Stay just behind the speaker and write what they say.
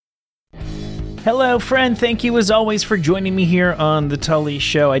Hello, friend. Thank you, as always, for joining me here on The Tully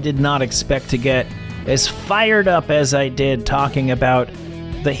Show. I did not expect to get as fired up as I did talking about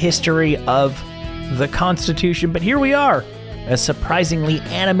the history of the Constitution, but here we are. A surprisingly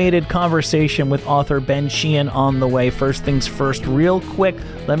animated conversation with author Ben Sheehan on the way. First things first, real quick,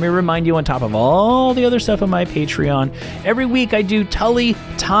 let me remind you, on top of all the other stuff on my Patreon, every week I do Tully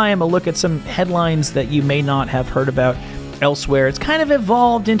Time, a look at some headlines that you may not have heard about elsewhere. It's kind of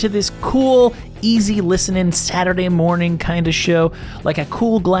evolved into this cool, easy listening Saturday morning kind of show, like a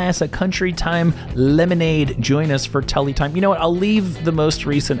cool glass of country time lemonade. Join us for Tully Time. You know what? I'll leave the most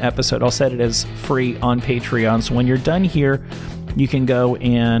recent episode. I'll set it as free on Patreon. So when you're done here, you can go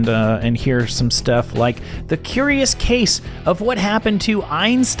and hear some stuff like the curious case of what happened to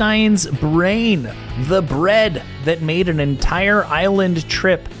Einstein's brain, the bread that made an entire island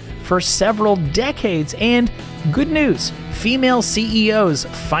trip for several decades, and good news, female CEOs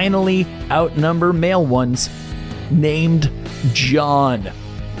finally outnumber male ones, named John.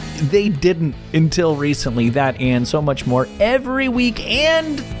 They didn't until recently. That and so much more every week,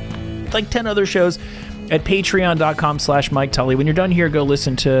 and like 10 other shows at patreon.com/Mike Tully. When you're done here, go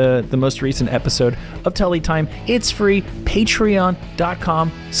listen to the most recent episode of Tully Time. It's free.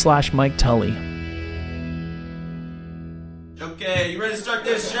 Patreon.com/Mike Tully. Okay, you ready to start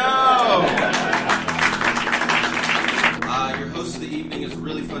this show? Your host of the evening is a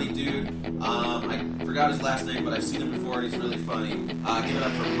really funny dude. I forgot his last name, but I've seen him before and he's really funny. Give it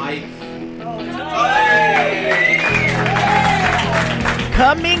up for Mike.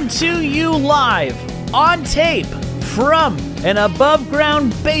 Coming to you live on tape from an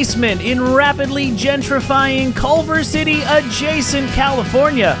above-ground basement in rapidly gentrifying Culver City adjacent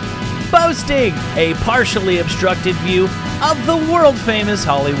California, boasting a partially obstructed view of the world-famous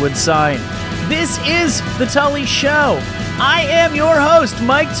Hollywood sign. This is The Tully Show. I am your host,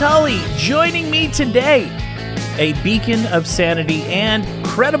 Mike Tully. Joining me today, a beacon of sanity and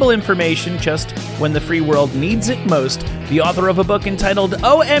credible information just when the free world needs it most, the author of a book entitled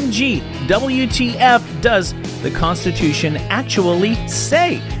OMG WTF, Does the Constitution Actually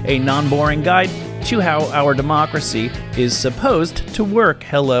Say? A non-boring guide to how our democracy is supposed to work.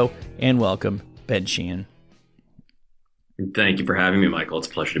 Hello and welcome, Ben Sheehan. Thank you for having me, Michael. It's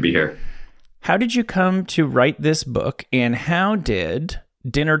a pleasure to be here. How did you come to write this book, and how did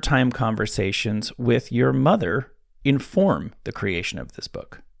dinner time conversations with your mother inform the creation of this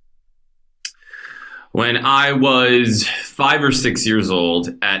book? When I was 5 or 6 years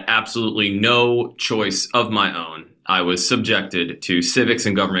old, at absolutely no choice of my own, I was subjected to civics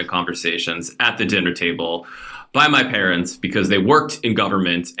and government conversations at the dinner table by my parents because they worked in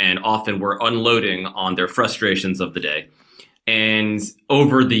government and often were unloading on their frustrations of the day. And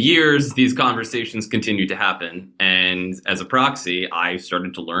over the years, these conversations continued to happen. And as a proxy, I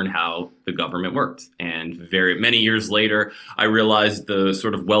started to learn how the government worked. And very many years later, I realized the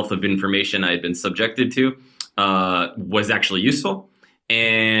sort of wealth of information I had been subjected to was actually useful.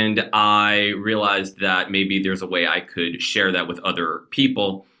 And I realized that maybe there's a way I could share that with other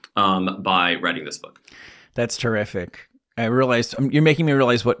people by writing this book. That's terrific. I realized you're making me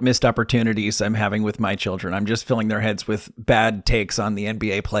realize what missed opportunities I'm having with my children. I'm just filling their heads with bad takes on the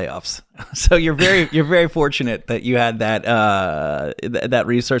NBA playoffs. So you're very fortunate that you had that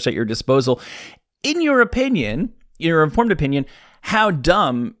resource at your disposal. In your opinion, your informed opinion, how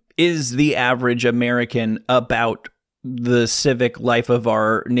dumb is the average American about the civic life of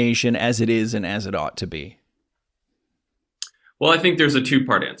our nation as it is and as it ought to be? Well, I think there's a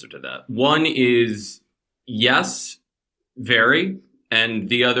two-part answer to that. One is yes, very, and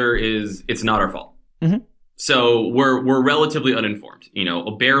the other is it's not our fault. Mm-hmm. So we're relatively uninformed. You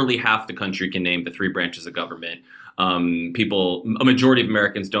know, barely half the country can name the three branches of government. A majority of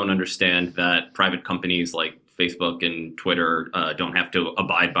Americans don't understand that private companies like Facebook and Twitter don't have to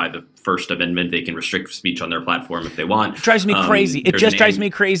abide by the First Amendment. They can restrict speech on their platform if they want. It drives me crazy. It just drives me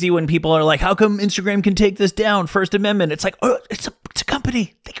crazy when people are like, how come Instagram can take this down? First Amendment. It's like, oh, it's a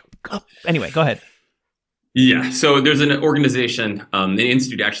company. Anyway, go ahead. Yeah, so there's an organization, an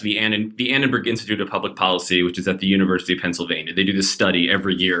institute, actually, the Annenberg Institute of Public Policy, which is at the University of Pennsylvania. They do this study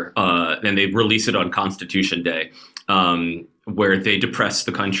every year, and they release it on Constitution Day, where they depress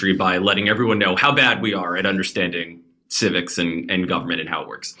the country by letting everyone know how bad we are at understanding civics and government and how it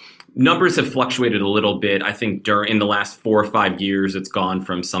works. Numbers have fluctuated a little bit. I think in the last 4 or 5 years, it's gone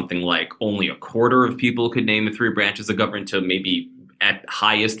from something like only a quarter of people could name the three branches of government to maybe at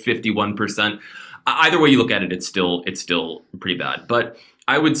highest 51%. Either way you look at it, it's still pretty bad. But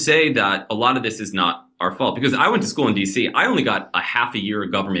I would say that a lot of this is not our fault because I went to school in D.C. I only got a half a year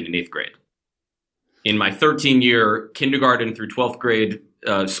of government in 8th grade. In my 13-year kindergarten through 12th grade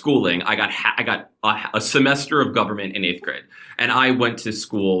schooling, I got a semester of government in 8th grade, and I went to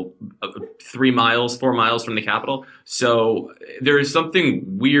school 4 miles from the Capitol. So there is something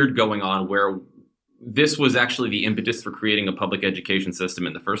weird going on where this was actually the impetus for creating a public education system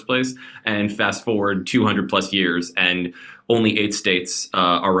in the first place. And fast forward 200 plus years, and only 8 states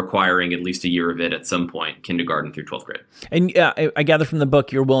are requiring at least a year of it at some point, kindergarten through 12th grade. And I gather from the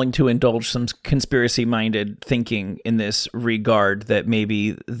book you're willing to indulge some conspiracy-minded thinking in this regard, that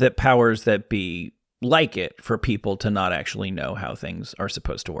maybe the powers that be like it for people to not actually know how things are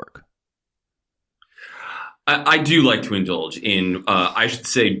supposed to work. I do like to indulge in, I should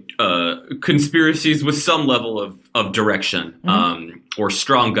say, conspiracies with some level of direction or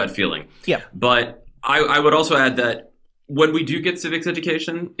strong gut feeling. Yeah. But I would also add that when we do get civics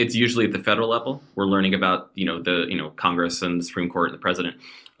education, it's usually at the federal level. We're learning about, Congress and the Supreme Court and the president.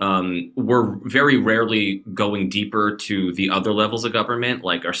 We're very rarely going deeper to the other levels of government,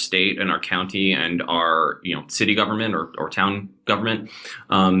 like our state and our county and our, city government or town government.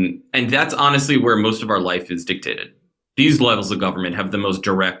 And that's honestly where most of our life is dictated. These levels of government have the most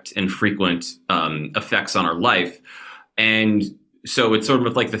direct and frequent effects on our life. And so it's sort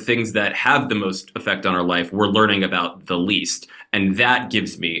of like the things that have the most effect on our life, we're learning about the least. And that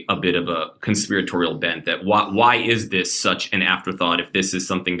gives me a bit of a conspiratorial bent that why is this such an afterthought if this is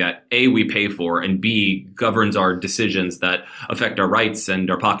something that A, we pay for, and B, governs our decisions that affect our rights and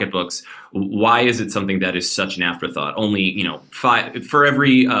our pocketbooks? Why is it something that is such an afterthought? Only, for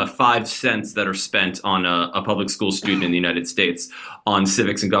every 5 cents that are spent on a public school student in the United States on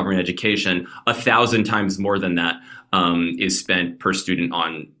civics and government education, 1,000 times more than that is spent per student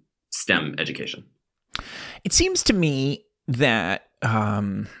on STEM education. It seems to me that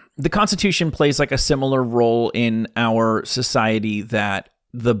the Constitution plays like a similar role in our society that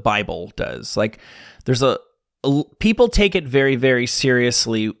the Bible does. Like, there's people take it very, very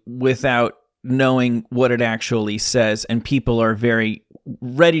seriously without knowing what it actually says, and people are very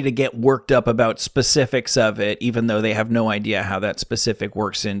ready to get worked up about specifics of it, even though they have no idea how that specific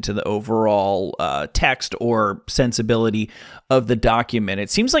works into the overall text or sensibility of the document. It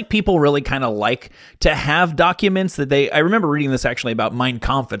seems like people really kind of like to have documents that I remember reading this actually about Mein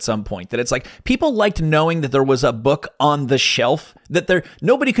Kampf at some point, that it's like people liked knowing that there was a book on the shelf, that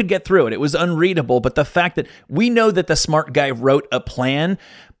nobody could get through it. It was unreadable, but the fact that we know that the smart guy wrote a plan,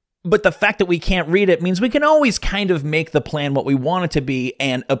 but the fact that we can't read it means we can always kind of make the plan what we want it to be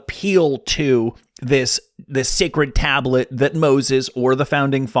and appeal to this sacred tablet that Moses or the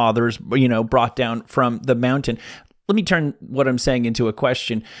founding fathers, brought down from the mountain. Let me turn what I'm saying into a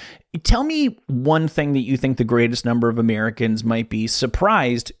question. Tell me one thing that you think the greatest number of Americans might be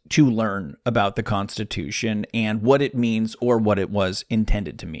surprised to learn about the Constitution and what it means or what it was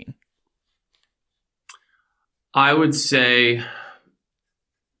intended to mean. I would say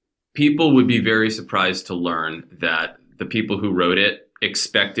people would be very surprised to learn that the people who wrote it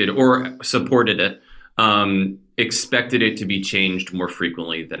expected or supported it, expected it to be changed more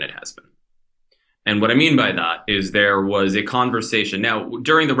frequently than it has been. And what I mean by that is there was a conversation. Now,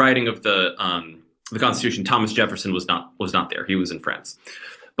 during the writing of the Constitution, Thomas Jefferson was not there. He was in France.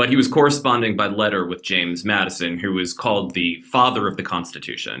 But he was corresponding by letter with James Madison, who is called the father of the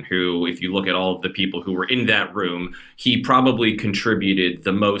Constitution, who, if you look at all of the people who were in that room, he probably contributed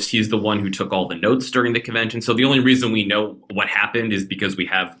the most. He's the one who took all the notes during the convention. So the only reason we know what happened is because we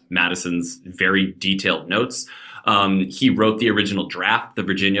have Madison's very detailed notes. He wrote the original draft. The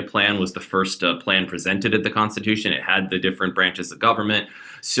Virginia plan was the first plan presented at the Constitution. It had the different branches of government.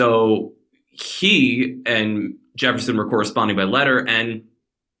 So he and Jefferson were corresponding by letter, and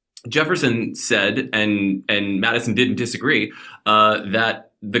Jefferson said, and Madison didn't disagree,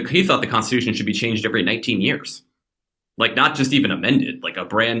 that he thought the Constitution should be changed every 19 years. Like, not just even amended, like a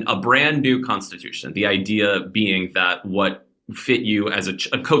brand new Constitution. The idea being that what fit you as a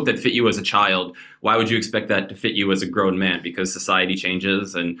coat that fit you as a child, why would you expect that to fit you as a grown man? Because society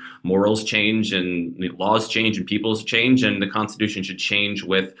changes and morals change and laws change and peoples change, and the Constitution should change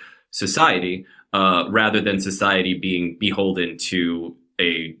with society rather than society being beholden to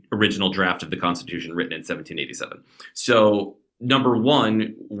a original draft of the Constitution written in 1787. So, number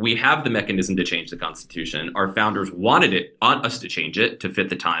one, we have the mechanism to change the Constitution. Our founders wanted us to change it to fit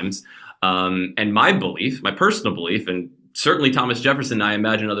the times. And my personal belief, and certainly Thomas Jefferson, I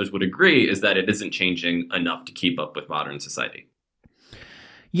imagine others would agree, is that it isn't changing enough to keep up with modern society.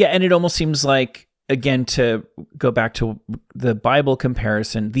 Yeah, and it almost seems like, again, to go back to the Bible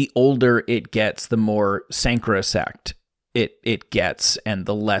comparison, the older it gets, the more sacrosanct it gets, and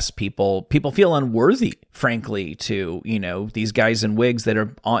the less people feel unworthy, frankly, to, these guys in wigs that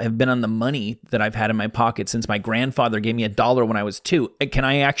have been on the money that I've had in my pocket since my grandfather gave me $1 when I was 2. Can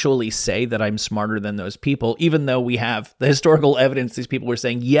I actually say that I'm smarter than those people, even though we have the historical evidence? These people were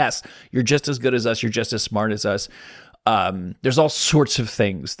saying, yes, you're just as good as us, you're just as smart as us. There's all sorts of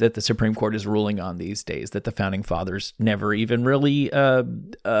things that the Supreme Court is ruling on these days that the founding fathers never even really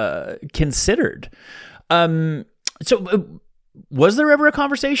considered. So was there ever a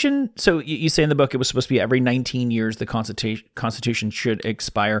conversation? So you say in the book it was supposed to be every 19 years the Constitution should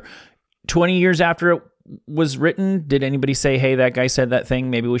expire. 20 years after it was written, did anybody say, hey, that guy said that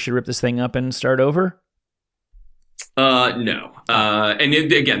thing, maybe we should rip this thing up and start over? No. And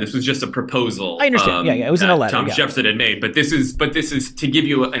again, this was just a proposal. I understand. Yeah, it was in a letter. Thomas Jefferson had made, but this is to give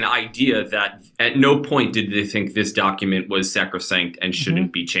you an idea that at no point did they think this document was sacrosanct and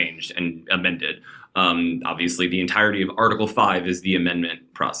shouldn't be changed and amended. Obviously, the entirety of Article 5 is the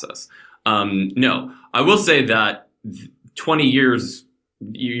amendment process. No, I will say that 20 years,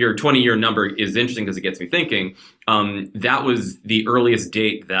 your 20-year number is interesting because it gets me thinking. That was the earliest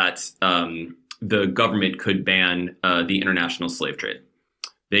date that the government could ban the international slave trade.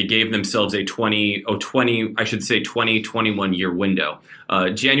 They gave themselves a 21 year window.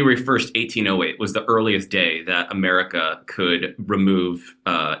 January 1st, 1808 was the earliest day that America could remove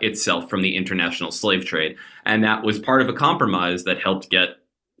itself from the international slave trade. And that was part of a compromise that helped get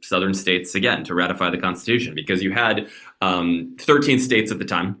Southern states, again, to ratify the Constitution, because you had 13 states at the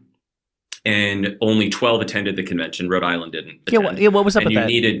time, and only 12 attended the convention. Rhode Island didn't attend. Yeah, what was up with that?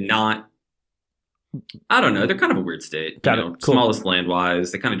 And you needed not... I don't know. They're kind of a weird state. Got it. Cool. Smallest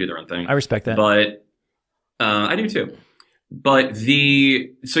land-wise. They kind of do their own thing. I respect that. But I do too. But so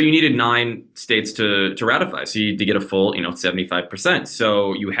you needed 9 states to ratify. So you had to get a full, 75%.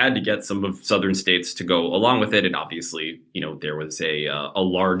 So you had to get some of Southern states to go along with it. And obviously, there was a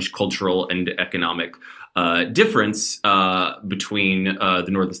large cultural and economic difference between the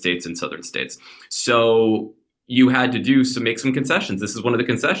Northern states and Southern states. So you had to make some concessions. This is one of the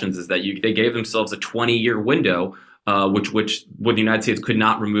concessions, is that they gave themselves a 20-year window, which the United States could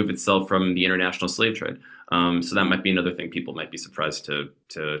not remove itself from the international slave trade. So that might be another thing people might be surprised to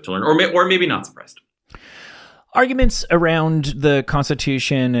learn, or maybe not surprised. Arguments around the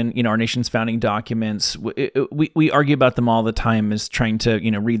Constitution and our nation's founding documents, we argue about them all the time as trying to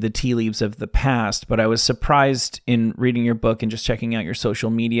read the tea leaves of the past. But I was surprised in reading your book and just checking out your social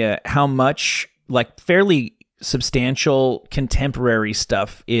media how much fairly substantial contemporary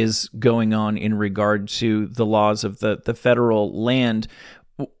stuff is going on in regard to the laws of the federal land.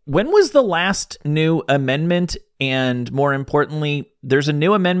 When was the last new amendment? And more importantly, there's a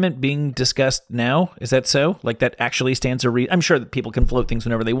new amendment being discussed now. Is that so? That actually stands I'm sure that people can float things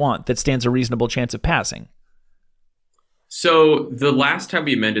whenever they want. That stands a reasonable chance of passing. So the last time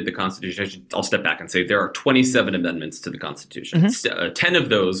we amended the Constitution, I'll step back and say there are 27 amendments to the Constitution. 10 of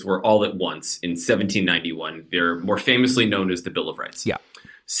those were all at once in 1791. They're more famously known as the Bill of Rights. Yeah.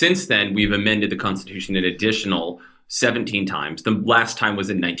 Since then, we've amended the Constitution an additional 17 times. The last time was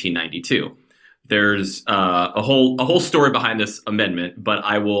in 1992. There's a whole story behind this amendment, but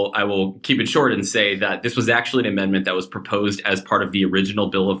I will keep it short and say that this was actually an amendment that was proposed as part of the original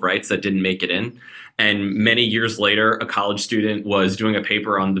Bill of Rights that didn't make it in. And many years later, a college student was doing a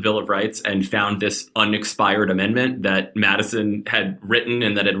paper on the Bill of Rights and found this unexpired amendment that Madison had written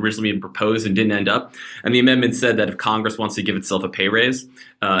and that had originally been proposed and didn't end up. And the amendment said that if Congress wants to give itself a pay raise,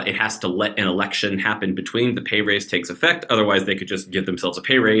 it has to let an election happen between the pay raise takes effect. Otherwise, they could just give themselves a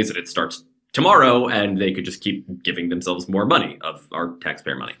pay raise and it starts tomorrow, and they could just keep giving themselves more money of our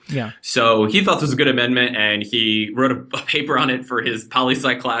taxpayer money. Yeah. So he thought this was a good amendment, and he wrote a paper on it for his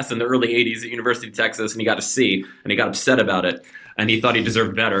poli-sci class in the early 80s at University of Texas, and he got a C, and he got upset about it, and he thought he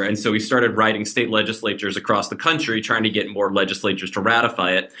deserved better. And so he started writing state legislatures across the country, trying to get more legislatures to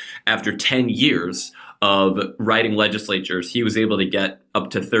ratify it. After 10 years of writing legislatures, he was able to get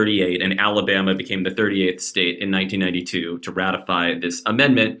up to 38, and Alabama became the 38th state in 1992 to ratify this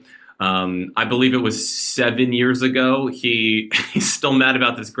amendment. I believe it was 7 years ago. He's still mad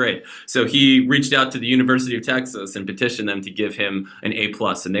about this grade. So he reached out to the University of Texas and petitioned them to give him an A+,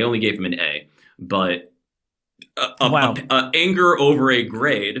 and they only gave him an A. But anger over a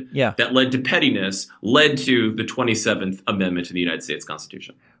grade that led to pettiness led to the 27th Amendment to the United States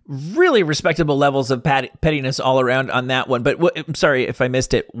Constitution. Really respectable levels of pettiness all around on that one. But I'm sorry if I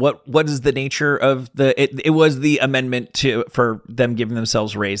missed it. What is the nature of it was the amendment for them giving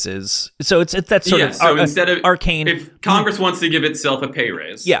themselves raises. So it's that sort of so instead of arcane. If Congress wants to give itself a pay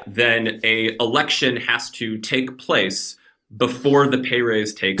raise, then a election has to take place before the pay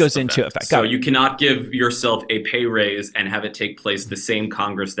raise goes into effect. So you cannot give yourself a pay raise and have it take place the same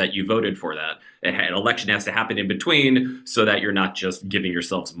Congress that you voted for that. An election has to happen in between so that you're not just giving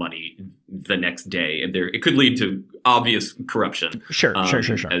yourselves money the next day. And it could lead to obvious corruption. Sure.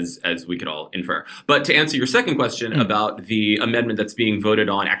 As we could all infer. But to answer your second question about the amendment that's being voted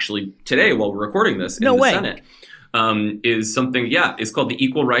on actually today while we're recording this in the Senate. Is something, is called the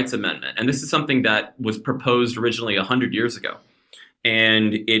Equal Rights Amendment. And this is something that was proposed originally 100 years ago.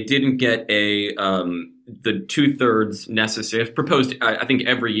 And it didn't get the 2/3 necessary. It's proposed, I think,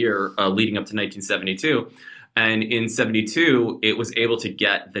 every year leading up to 1972. And in 72, it was able to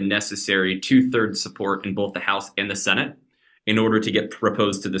get the necessary 2/3 support in both the House and the Senate in order to get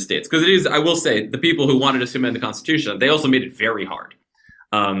proposed to the states. Because it is, I will say, the people who wanted us to amend the Constitution, they also made it very hard.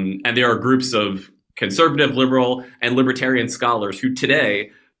 And there are groups of conservative, liberal, and libertarian scholars who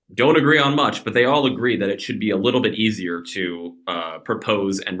today don't agree on much, but they all agree that it should be a little bit easier to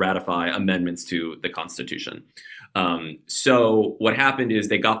propose and ratify amendments to the Constitution. So what happened is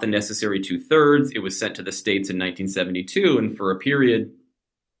they got the necessary 2/3. It was sent to the states in 1972, and for a period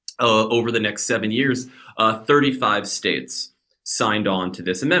over the next 7 years, 35 states signed on to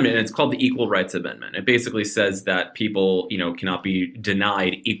this amendment, and it's called the Equal Rights Amendment. It basically says that people, cannot be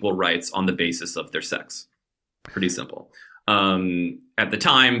denied equal rights on the basis of their sex. Pretty simple. At the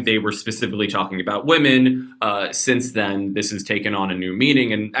time, they were specifically talking about women. Since then, this has taken on a new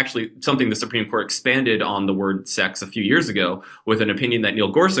meaning, and actually something the Supreme Court expanded on the word sex a few years ago with an opinion that Neil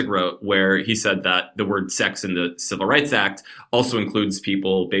Gorsuch wrote, where he said that the word sex in the Civil Rights Act also includes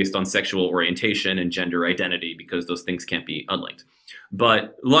people based on sexual orientation and gender identity, because those things can't be unlinked.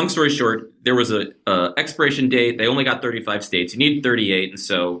 But long story short, there was a expiration date. They only got 35 states. You need 38, and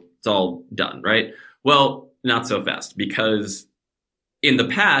so it's all done, right? Well, not so fast, because in the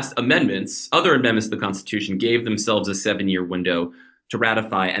past, other amendments to the Constitution gave themselves a 7-year window to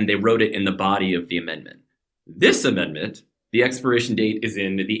ratify, and they wrote it in the body of the amendment. This amendment, the expiration date is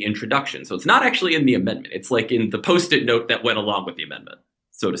in the introduction. So it's not actually in the amendment. It's like in the post-it note that went along with the amendment,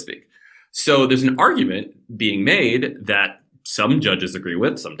 so to speak. So there's an argument being made that some judges agree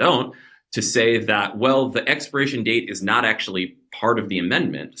with, some don't, to say that, well, the expiration date is not actually part of the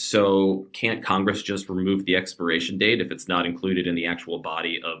amendment. So can't Congress just remove the expiration date if it's not included in the actual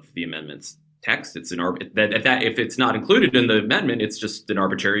body of the amendment's text? If it's not included in the amendment, it's just an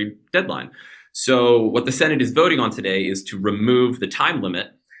arbitrary deadline. So what the Senate is voting on today is to remove the time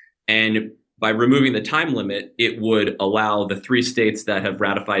limit. And by removing the time limit, it would allow the 3 states that have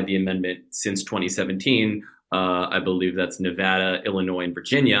ratified the amendment since 2017, I believe that's Nevada, Illinois, and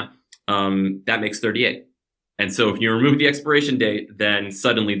Virginia, that makes 38. And so if you remove the expiration date, then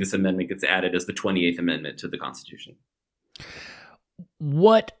suddenly this amendment gets added as the 28th Amendment to the Constitution.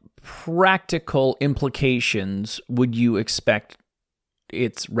 What practical implications would you expect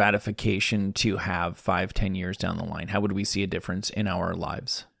its ratification to have 5-10 years down the line? How would we see a difference in our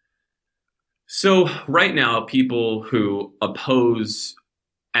lives? So right now, people who oppose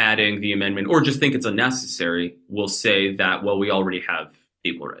adding the amendment or just think it's unnecessary will say that, well, we already have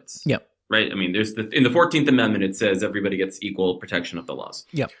equal rights. Yep. Right? I mean, in the 14th Amendment, it says everybody gets equal protection of the laws.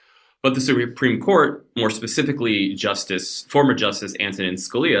 Yep. But the Supreme Court, more specifically former Justice Antonin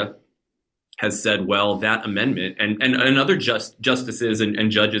Scalia, has said, well, that amendment, and other justices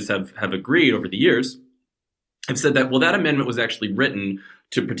and judges have agreed over the years, have said that, well, that amendment was actually written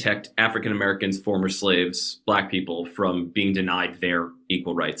to protect African Americans, former slaves, Black people from being denied their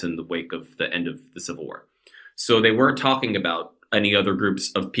equal rights in the wake of the end of the Civil War. So they weren't talking about any other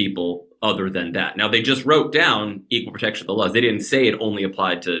groups of people other than that. Now, they just wrote down equal protection of the laws. They didn't say it only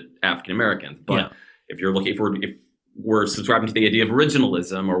applied to African Americans. But if we're subscribing to the idea of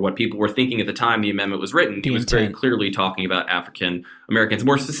originalism, or what people were thinking at the time the amendment was written, it was very clearly talking about African Americans,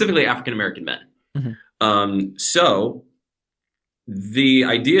 more specifically African American men. Mm-hmm. So the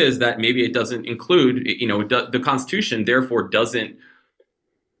idea is that maybe it doesn't include, the Constitution therefore doesn't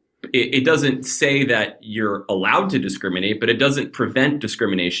say that you're allowed to discriminate, but it doesn't prevent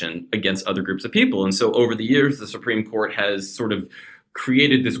discrimination against other groups of people. And so over the years, the Supreme Court has sort of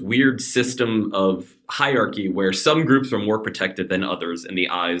created this weird system of hierarchy where some groups are more protected than others in the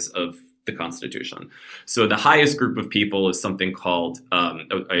eyes of the Constitution. So the highest group of people is something called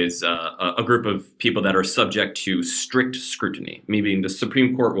a group of people that are subject to strict scrutiny, meaning the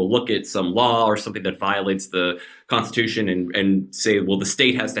Supreme Court will look at some law or something that violates the Constitution and say, well, the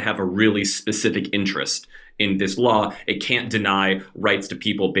state has to have a really specific interest in this law. It can't deny rights to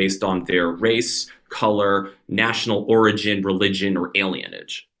people based on their race, color, national origin, religion, or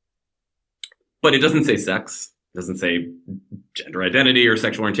alienage. But it doesn't say sex. Doesn't say gender identity or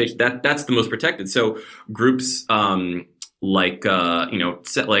sexual orientation. That's the most protected. So groups like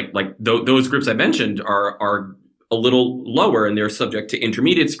those groups I mentioned are a little lower, and they're subject to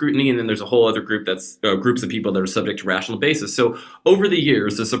intermediate scrutiny. And then there's a whole other group that's groups of people that are subject to rational basis. So over the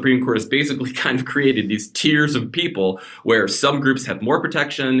years, the Supreme Court has basically kind of created these tiers of people where some groups have more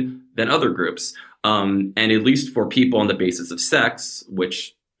protection than other groups. And at least for people on the basis of sex,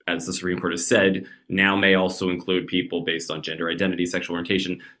 which, as the Supreme Court has said, now may also include people based on gender identity, sexual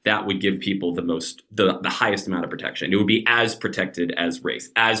orientation, that would give people the highest amount of protection. It would be as protected as race,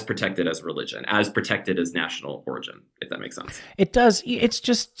 as protected as religion, as protected as national origin, if that makes sense. It does. It's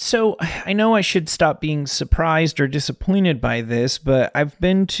just so, I know I should stop being surprised or disappointed by this, but I've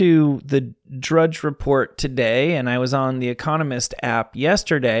been to the Drudge Report today, and I was on the Economist app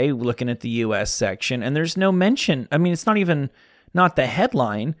yesterday looking at the U.S. section, and there's no mention. I mean, it's not the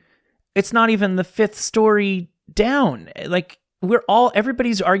headline. It's not even the fifth story down. Like,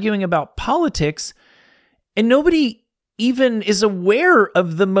 everybody's arguing about politics, and nobody even is aware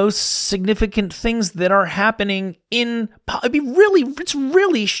of the most significant things that are happening it's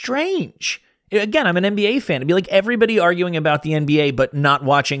really strange. Again, I'm an NBA fan. It'd be like everybody arguing about the NBA, but not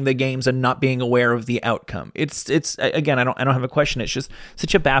watching the games and not being aware of the outcome. It's again, I don't have a question. It's just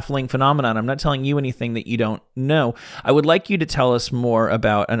such a baffling phenomenon. I'm not telling you anything that you don't know. I would like you to tell us more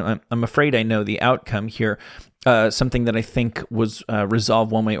about, and I'm afraid I know the outcome here, something that I think was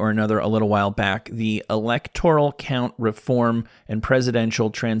resolved one way or another a little while back, the Electoral Count Reform and Presidential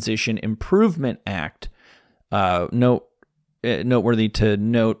Transition Improvement Act. Noteworthy to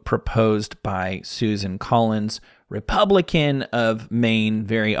note, proposed by Susan Collins, Republican of Maine,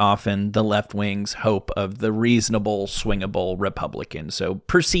 very often the left wing's hope of the reasonable, swingable Republican. So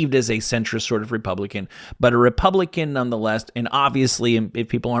perceived as a centrist sort of Republican, but a Republican nonetheless. And obviously, if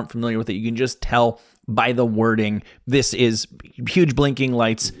people aren't familiar with it, you can just tell by the wording, this is huge blinking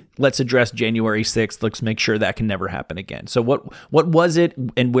lights. Let's address January 6th. Let's make sure that can never happen again. So what was it,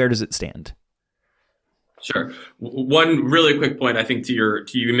 and where does it stand? Sure. One really quick point, I think you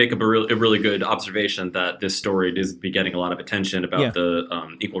make up a really good observation that this story is getting a lot of attention about the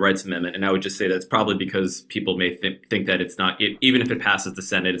Equal Rights Amendment. And I would just say that's probably because people may think that it's not, even if it passes the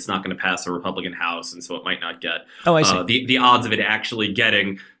Senate, it's not going to pass a Republican House. And so it might not get, I see. The odds of it actually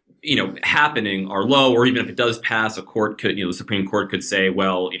getting, happening are low, or even if it does pass, a court could, the Supreme Court could say,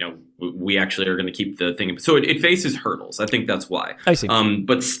 well, we actually are going to keep the thing. So it faces hurdles. I think that's why. I see.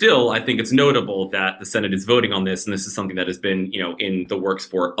 But still, I think it's notable that the Senate is voting on this, and this is something that has been, in the works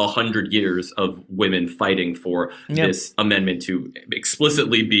for 100 years of women fighting for this amendment to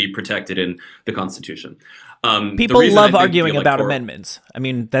explicitly be protected in the Constitution. People love arguing about amendments. I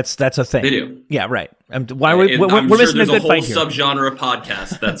mean, that's a thing. They do. Yeah, right. We're missing a good fight here. There's a whole subgenre of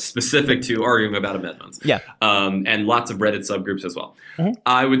podcast that's specific to arguing about amendments. Yeah. And lots of Reddit subgroups as well. Mm-hmm.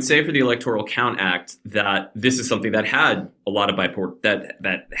 I would say for the Electoral Count Act that this is something that had a lot of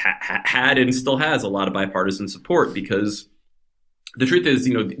had and still has a lot of bipartisan support, because the truth is,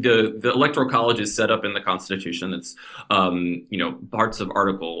 the Electoral College is set up in the Constitution. It's, parts of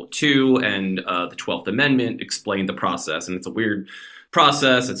Article 2 and the 12th Amendment explain the process. And it's a weird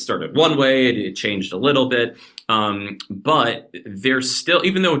process. It started one way, it changed a little bit. But there's still,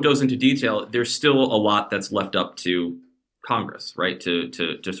 even though it goes into detail, there's still a lot that's left up to Congress, right, to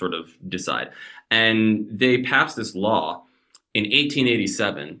sort of decide. And they passed this law in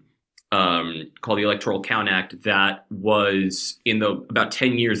 1887 called the Electoral Count Act, that was about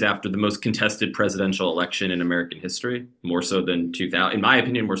 10 years after the most contested presidential election in American history, more so than 2000, in my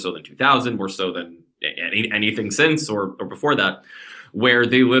opinion, more so than 2000, more so than anything since or before that, where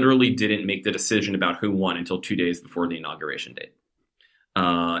they literally didn't make the decision about who won until 2 days before the inauguration date.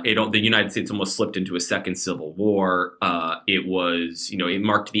 The United States almost slipped into a second civil war. It was, it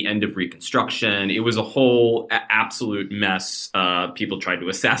marked the end of Reconstruction. It was a whole absolute mess. People tried to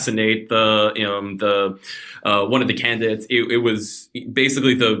assassinate one of the candidates. It was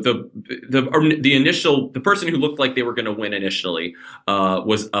basically the person who looked like they were going to win initially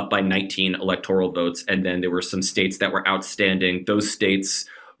was up by 19 electoral votes, and then there were some states that were outstanding. Those states'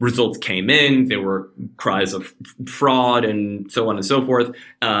 results came in, there were cries of fraud and so on and so forth,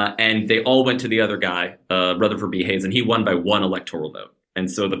 and they all went to the other guy, Rutherford B. Hayes, and he won by one electoral vote. And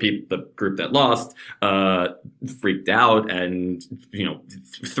so the group that lost freaked out and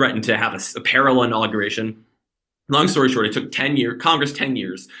threatened to have a parallel inauguration. Long story short, it took Congress 10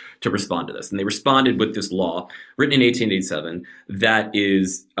 years to respond to this, and they responded with this law written in 1887 that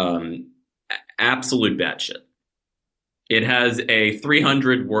is absolute batshit. It has a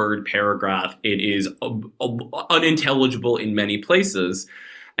 300-word paragraph. It is unintelligible in many places,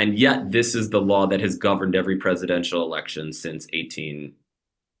 and yet this is the law that has governed every presidential election since 1887.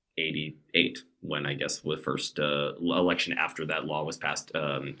 1988, when I guess the first election after that law was passed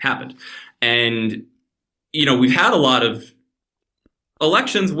happened. And, we've had a lot of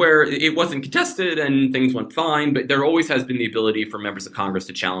elections where it wasn't contested and things went fine, but there always has been the ability for members of Congress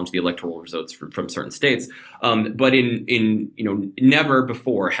to challenge the electoral results from certain states. But in never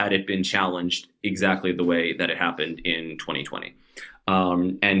before had it been challenged exactly the way that it happened in 2020.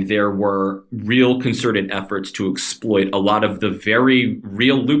 And there were real concerted efforts to exploit a lot of the very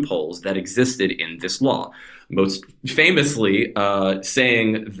real loopholes that existed in this law. Most famously,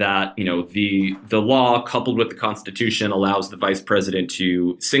 saying that the law coupled with the Constitution allows the vice president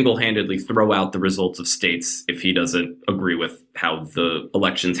to single-handedly throw out the results of states if he doesn't agree with how the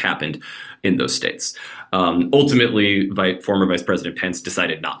elections happened in those states. Ultimately, former Vice President Pence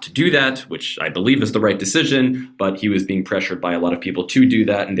decided not to do that, which I believe is the right decision, but he was being pressured by a lot of people to do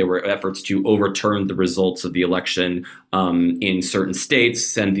that, and there were efforts to overturn the results of the election in certain states,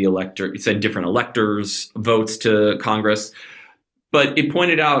 send different electors' votes to Congress. But it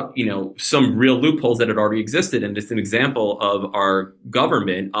pointed out, some real loopholes that had already existed, and it's an example of our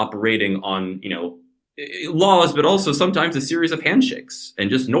government operating on, laws, but also sometimes a series of handshakes and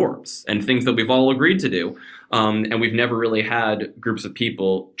just norms and things that we've all agreed to do. And we've never really had groups of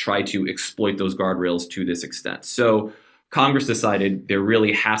people try to exploit those guardrails to this extent. So Congress decided there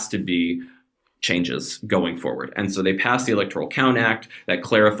really has to be changes going forward. And so they passed the Electoral Count Act that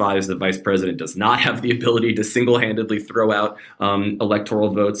clarifies the vice president does not have the ability to single-handedly throw out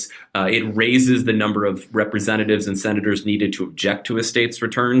electoral votes. It raises the number of representatives and senators needed to object to a state's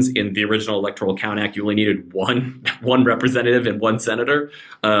returns. In the original Electoral Count Act, you only needed one representative and one senator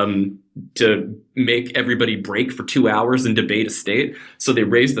to make everybody break for 2 hours and debate a state. So they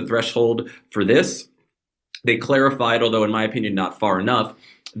raised the threshold for this. They clarified, although in my opinion not far enough,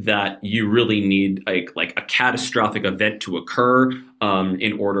 that you really need a catastrophic event to occur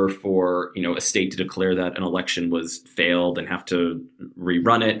in order for a state to declare that an election was failed and have to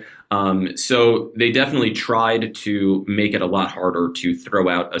rerun it. So they definitely tried to make it a lot harder to throw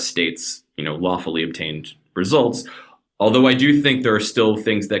out a state's lawfully obtained results. Although I do think there are still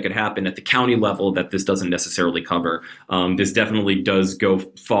things that could happen at the county level that this doesn't necessarily cover. This definitely does go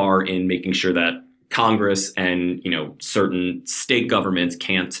far in making sure that Congress and certain state governments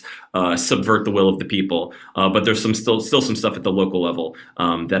can't subvert the will of the people, but there's still some stuff at the local level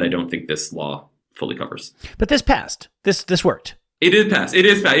that I don't think this law fully covers. But this passed. This worked. It is passed.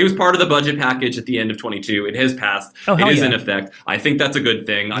 It was part of the budget package at the end of 22. It has passed. It is in effect. I think that's a good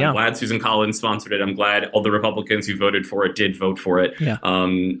thing. I'm glad Susan Collins sponsored it. I'm glad all the Republicans who voted for it did vote for it. Yeah.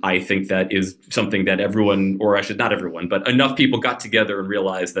 I think that is something that everyone, or I should not everyone, but enough people got together and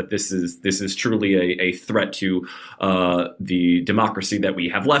realized that this is truly a threat to the democracy that we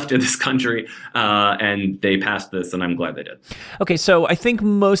have left in this country. And they passed this, and I'm glad they did. Okay, so I think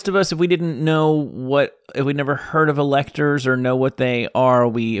most of us, if we didn't know if we'd never heard of electors or know what they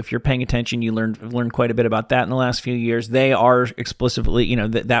are, if you're paying attention, you learned quite a bit about that in the last few years. They are explicitly,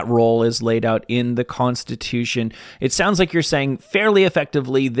 that role is laid out in the Constitution. It sounds like you're saying fairly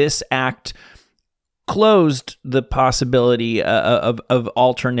effectively this act closed the possibility of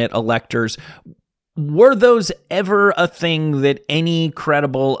alternate electors. Were those ever a thing that any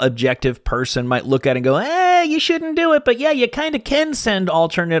credible, objective person might look at and go, you shouldn't do it, but yeah, you kind of can send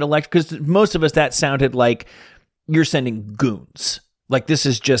alternate electors? Because most of us, that sounded like you're sending goons. Like, this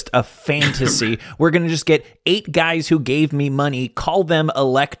is just a fantasy. We're going to just get 8 guys who gave me money, call them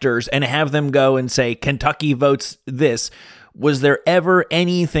electors, and have them go and say, Kentucky votes this. Was there ever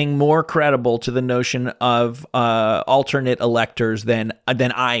anything more credible to the notion of alternate electors than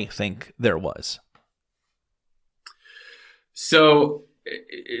I think there was? So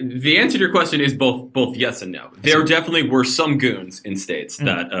the answer to your question is both yes and no. There definitely were some goons in states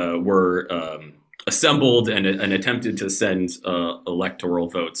that were assembled and attempted to send electoral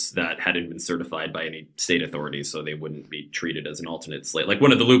votes that hadn't been certified by any state authorities, so they wouldn't be treated as an alternate slate. Like,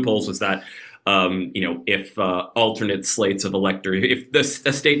 one of the loopholes was that if alternate slates of electors, if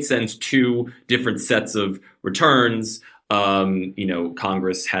a state sends 2 different sets of returns,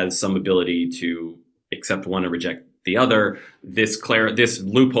 Congress has some ability to accept one and reject the other. This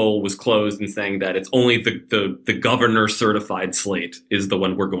loophole was closed in saying that it's only the governor certified slate is the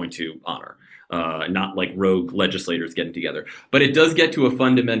one we're going to honor. Not like rogue legislators getting together. But it does get to a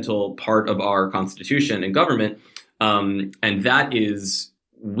fundamental part of our Constitution and government, and that is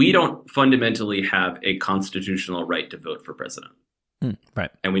we don't fundamentally have a constitutional right to vote for president.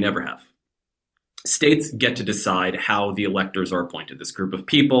 Right. And we never have. States get to decide how the electors are appointed, this group of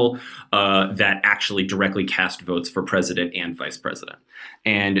people that actually directly cast votes for president and vice president.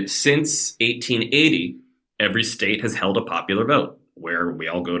 And since 1880, every state has held a popular vote. where we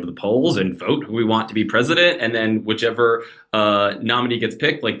all go to the polls and vote who we want to be president, and then whichever nominee gets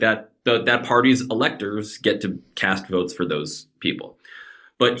picked, like that party's electors get to cast votes for those people.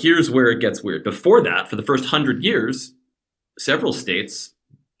 But here's where it gets weird. Before that, for the first 100 years, several states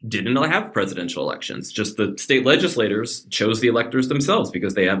didn't have presidential elections. Just the state legislators chose the electors themselves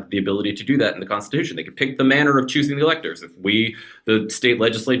because they have the ability to do that in the Constitution. They could pick the manner of choosing the electors. If we, the state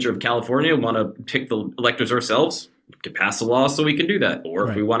legislature of California, want to pick the electors ourselves, we could pass a law so we can do that. Or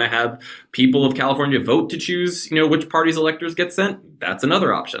if we want to have people of California vote to choose, which party's electors get sent, that's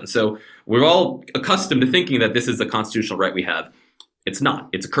another option. So we're all accustomed to thinking that this is a constitutional right we have. It's not.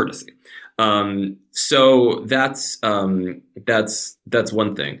 It's a courtesy. So that's one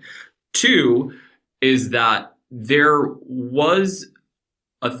thing. Two is that there is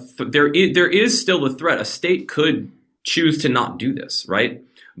still a threat. A state could choose to not do this, right?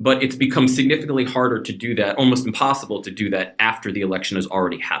 But it's become significantly harder to do that, almost impossible to do that after the election has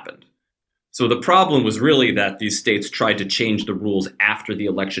already happened. So the problem was really that these states tried to change the rules after the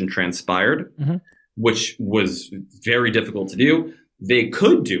election transpired, which was very difficult to do. They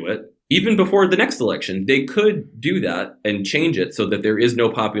could do it even before the next election. They could do that and change it so that there is no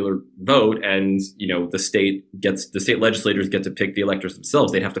popular vote, and the state legislators get to pick the electors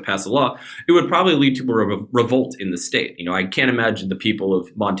themselves. They'd have to pass a law. It would probably lead to a revolt in the state. I can't imagine the people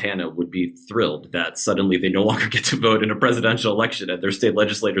of Montana would be thrilled that suddenly they no longer get to vote in a presidential election and their state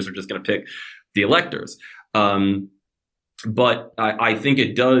legislators are just going to pick the electors. But I think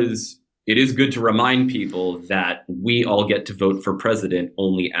it is good to remind people that we all get to vote for president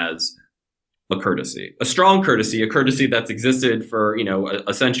only as a courtesy, a strong courtesy, a courtesy that's existed for,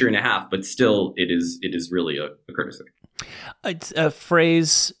 a century and a half, but still it is really a courtesy. It's a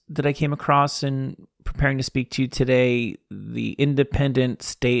phrase that I came across in preparing to speak to you today, the independent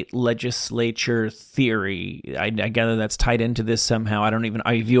state legislature theory. I gather that's tied into this somehow.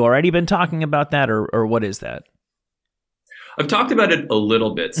 Have you already been talking about that, or what is that? I've talked about it a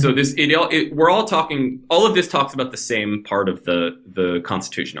little bit. So we're all talking. All of this talks about the same part of the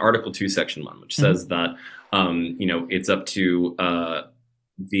Constitution, Article 2, Section 1, which says that it's up to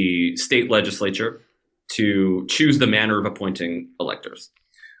the state legislature to choose the manner of appointing electors.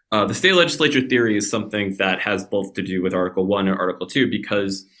 The state legislature theory is something that has both to do with Article 1 and Article 2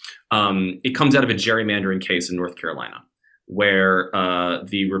 because it comes out of a gerrymandering case in North Carolina, where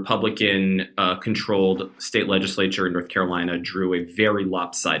the Republican-controlled state legislature in North Carolina drew a very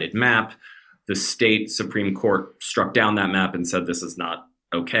lopsided map. The state Supreme Court struck down that map and said this is not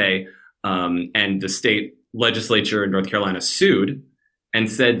okay. And the state legislature in North Carolina sued and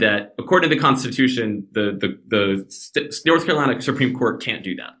said that, according to the Constitution, the North Carolina Supreme Court can't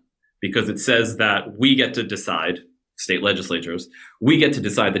do that because it says that we get to decide, state legislatures, we get to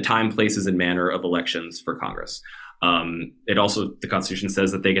decide the time, places, and manner of elections for Congress. The Constitution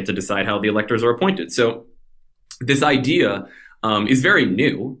says that they get to decide how the electors are appointed. So this idea is very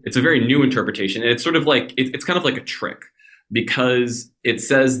new. It's a very new interpretation. And it's sort of like, it's kind of like a trick because it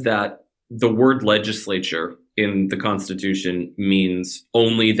says that the word legislature in the Constitution means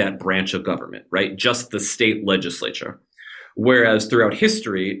only that branch of government, right? Just the state legislature. Whereas throughout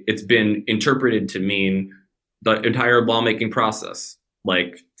history, it's been interpreted to mean the entire lawmaking process.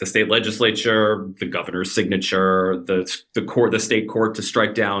 Like the state legislature, the governor's signature, the state court to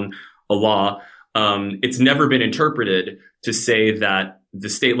strike down a law. It's never been interpreted to say that the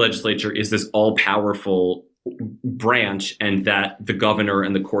state legislature is this all-powerful branch and that the governor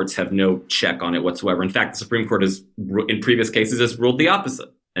and the courts have no check on it whatsoever. In fact, the Supreme Court has, in previous cases, has ruled the opposite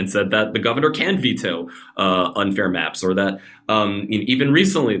and said that the governor can veto unfair maps, or that even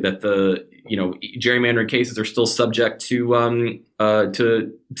recently that the gerrymandering cases are still subject to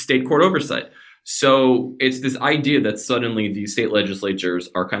state court oversight. So it's this idea that suddenly these state legislatures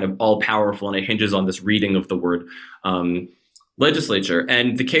are kind of all powerful, and it hinges on this reading of the word legislature.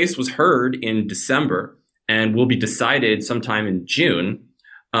 And the case was heard in December and will be decided sometime in June.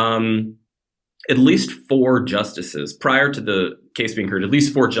 At least 4 justices, prior to the case being heard, at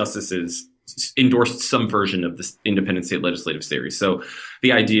least 4 justices endorsed some version of this independent state legislative theory. So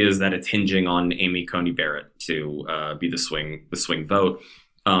the idea is that it's hinging on Amy Coney Barrett to be the swing vote.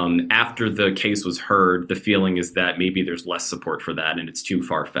 After the case was heard, the feeling is that maybe there's less support for that and it's too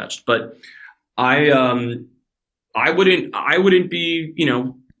far fetched. But I wouldn't be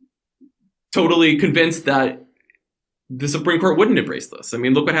totally convinced that the Supreme Court wouldn't embrace this. I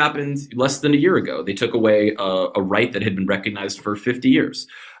mean, look what happened less than a year ago. They took away a right that had been recognized for 50 years.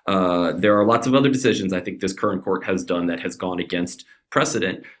 There are lots of other decisions I think this current court has done that has gone against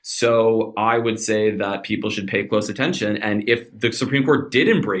precedent. So I would say that people should pay close attention. And if the Supreme Court did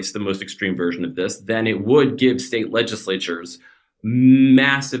embrace the most extreme version of this, then it would give state legislatures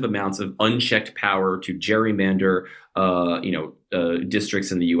massive amounts of unchecked power to gerrymander,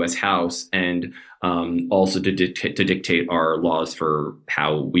 districts in the U.S. House, and also to dictate our laws for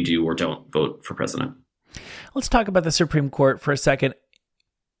how we do or don't vote for president. Let's talk about the Supreme Court for a second.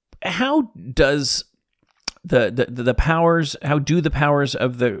 How does the powers, how do the powers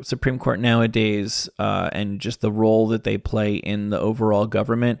of the Supreme Court nowadays, and just the role that they play in the overall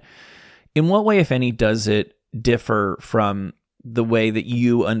government, in what way, if any, does it differ from the way that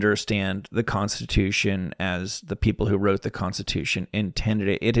you understand the Constitution as the people who wrote the Constitution intended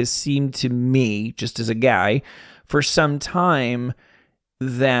it? It has seemed to me, just as a guy, for some time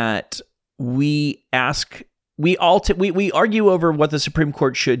that we argue over what the Supreme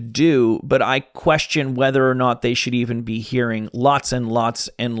Court should do, but I question whether or not they should even be hearing lots and lots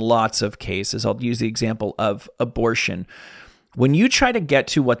and lots of cases. I'll use the example of abortion. When you try to get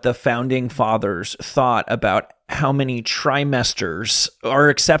to what the founding fathers thought about how many trimesters are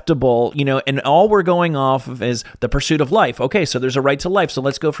acceptable, and all we're going off of is the pursuit of life. Okay, so there's a right to life, so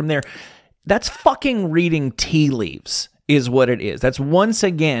let's go from there. That's fucking reading tea leaves is what it is. That's, once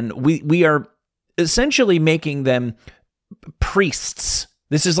again, we are essentially making them priests.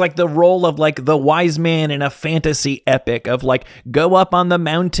 This is like the role of like the wise man in a fantasy epic of like, go up on the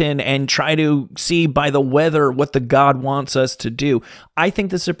mountain and try to see by the weather what the God wants us to do. I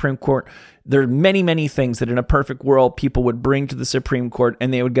think the Supreme Court, there are many, many things that in a perfect world people would bring to the Supreme Court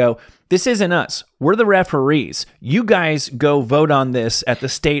and they would go, this isn't us. We're the referees. You guys go vote on this at the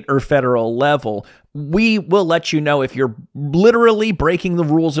state or federal level. We will let you know if you're literally breaking the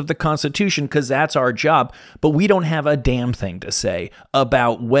rules of the Constitution, because that's our job. But we don't have a damn thing to say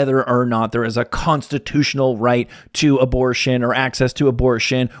about whether or not there is a constitutional right to abortion or access to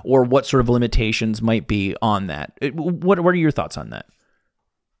abortion, or what sort of limitations might be on that. What are your thoughts on that?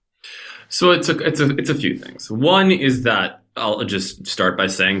 So it's a few things. One is that I'll just start by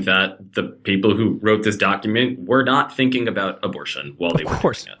saying that the people who wrote this document were not thinking about abortion while they were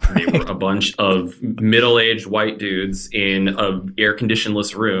doing it. They were a bunch of middle-aged white dudes in an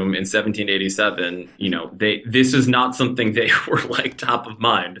air-conditionedless room in 1787. This is not something they were like top of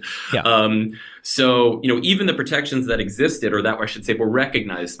mind. Yeah. So even the protections that existed, or that I should say were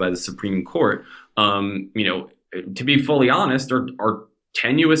recognized by the Supreme Court, to be fully honest, are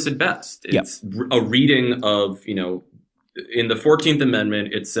tenuous at best. It's a reading of, in the 14th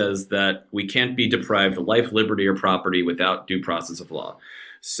Amendment, it says that we can't be deprived of life, liberty, or property without due process of law.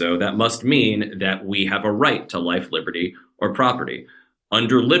 So that must mean that we have a right to life, liberty, or property.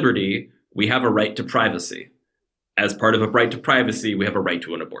 Under liberty, we have a right to privacy. As part of a right to privacy, we have a right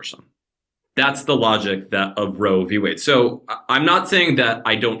to an abortion. That's the logic of Roe v. Wade. So I'm not saying that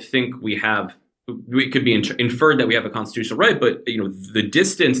I don't think we could be inferred that we have a constitutional right, but the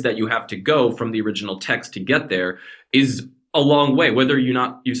distance that you have to go from the original text to get there is a long way, whether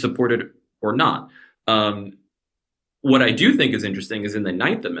you support it or not. What I do think is interesting is in the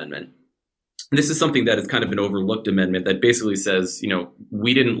Ninth Amendment. This is something that is kind of an overlooked amendment that basically says,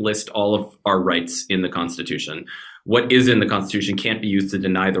 we didn't list all of our rights in the Constitution. What is in the Constitution can't be used to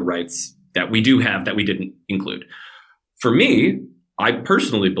deny the rights that we do have that we didn't include. For me, I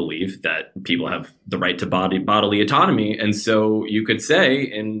personally believe that people have the right to bodily autonomy. And so you could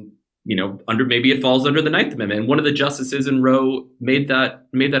say, maybe it falls under the Ninth Amendment. And one of the justices in Roe made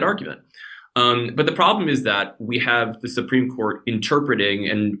that argument. But the problem is that we have the Supreme Court interpreting,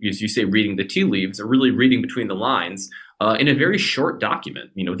 and as you say, reading the tea leaves, or really reading between the lines in a very short document.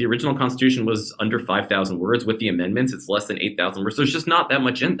 The original Constitution was under 5,000 words. With the amendments, it's less than 8,000 words. There's just not that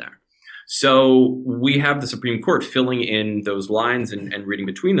much in there. So we have the Supreme Court filling in those lines and reading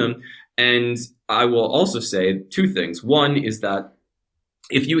between them. And I will also say two things. One is that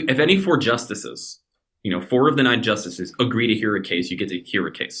if any four justices, 4 of the 9 justices agree to hear a case, you get to hear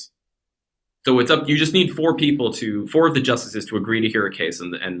a case. So it's up. You just need 4 of the justices to agree to hear a case,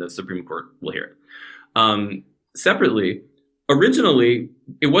 and the Supreme Court will hear it. Separately, originally,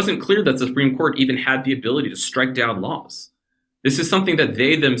 it wasn't clear that the Supreme Court even had the ability to strike down laws. This is something that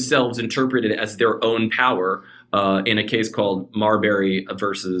they themselves interpreted as their own power in a case called Marbury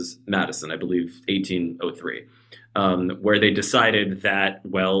versus Madison, I believe 1803, where they decided that,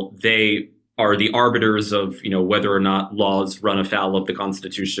 they are the arbiters of, whether or not laws run afoul of the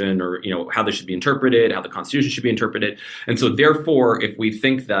Constitution, or, how they should be interpreted, how the Constitution should be interpreted. And so therefore, if we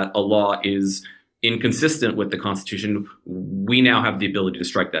think that a law is inconsistent with the Constitution, we now have the ability to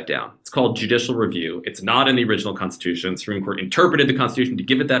strike that down. It's called judicial review. It's not in the original Constitution. The Supreme Court interpreted the Constitution to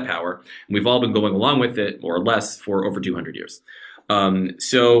give it that power, and we've all been going along with it, more or less, for over 200 years.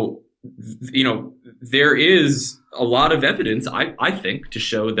 There is a lot of evidence, I think, to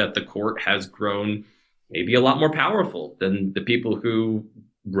show that the court has grown, maybe a lot more powerful than the people who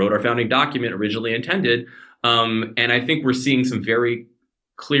wrote our founding document originally intended. And I think we're seeing some very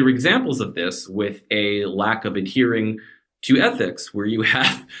clear examples of this with a lack of adhering to ethics, where you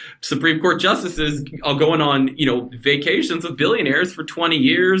have Supreme Court justices all going on, vacations with billionaires for 20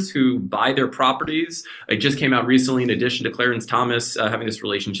 years who buy their properties. It just came out recently, in addition to Clarence Thomas having this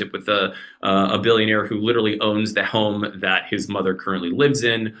relationship with a billionaire who literally owns the home that his mother currently lives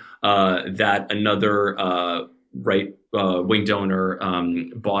in, that another right-wing donor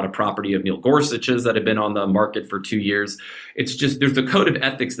bought a property of Neil Gorsuch's that had been on the market for 2 years. It's just, there's a code of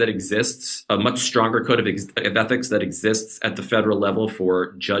ethics that exists, a much stronger code of ethics that exists at the federal level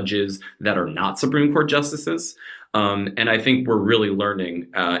for judges that are not Supreme Court justices. And I think we're really learning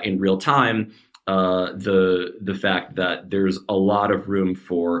in real time the fact that there's a lot of room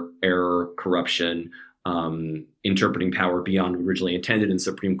for error, corruption, interpreting power beyond what originally intended in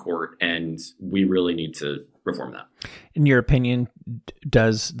Supreme Court, and we really need to reform that. In your opinion,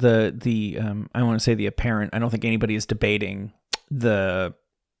 does the I want to say the apparent, I don't think anybody is debating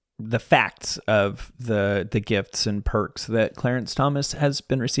the facts of the gifts and perks that Clarence Thomas has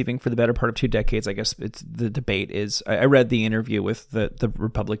been receiving for the better part of 2 decades. I guess it's the debate is, I read the interview with the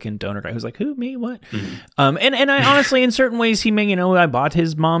Republican donor guy who's like, who, me, what? Mm-hmm. And I honestly, in certain ways, he may, I bought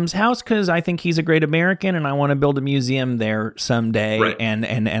his mom's house because I think he's a great American and I want to build a museum there someday. Right. And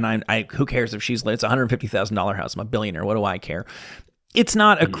I who cares if it's $150,000 house? I'm a billionaire. What do I care? It's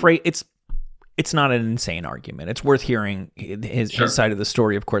not it's not an insane argument. It's worth hearing his side of the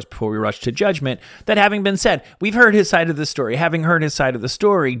story, of course, before we rush to judgment. That having been said, we've heard his side of the story. Having heard his side of the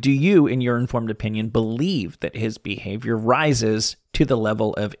story, do you, in your informed opinion, believe that his behavior rises to the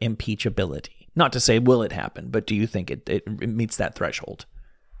level of impeachability? Not to say will it happen, but do you think it meets that threshold?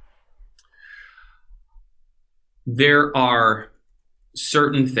 There are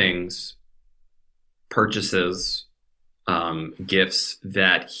certain things, purchases, gifts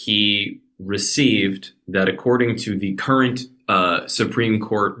that he received that, according to the current Supreme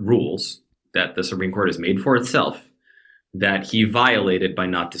Court rules that the Supreme Court has made for itself, that he violated by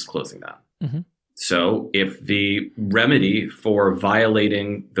not disclosing that. Mm-hmm. So if the remedy for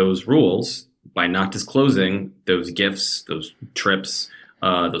violating those rules by not disclosing those gifts, those trips,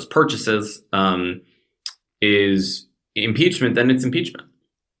 those purchases is impeachment, then it's impeachment.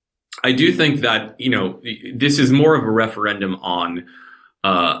 I do think that, this is more of a referendum on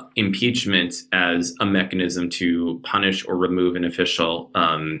impeachment as a mechanism to punish or remove an official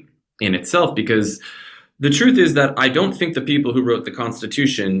in itself, because the truth is that I don't think the people who wrote the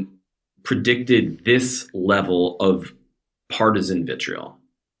Constitution predicted this level of partisan vitriol.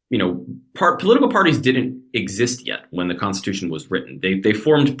 Political parties didn't exist yet when the Constitution was written. They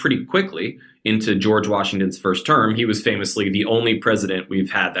formed pretty quickly into George Washington's first term. He was famously the only president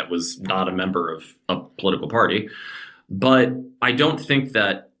we've had that was not a member of a political party. But I don't think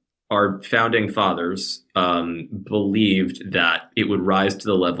that our founding fathers believed that it would rise to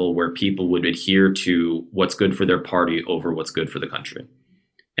the level where people would adhere to what's good for their party over what's good for the country.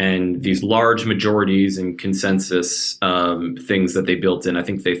 And these large majorities and consensus things that they built in, I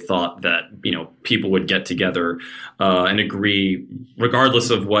think they thought that, people would get together and agree, regardless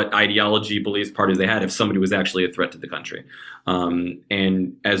of what ideology, beliefs, parties they had, if somebody was actually a threat to the country.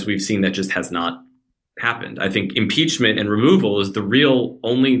 And as we've seen, that just has not happened. I think impeachment and removal is really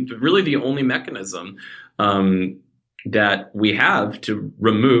the only mechanism that we have to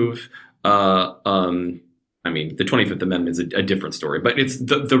remove. The 25th Amendment is a different story, but it's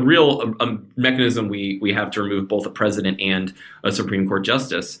the real mechanism we have to remove both a president and a Supreme Court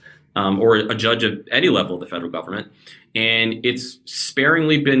justice or a judge of any level of the federal government. And it's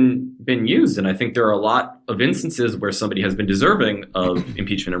sparingly been used. And I think there are a lot of instances where somebody has been deserving of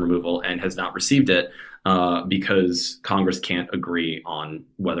impeachment and removal and has not received it because Congress can't agree on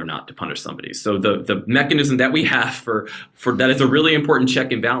whether or not to punish somebody. So the mechanism that we have for that is a really important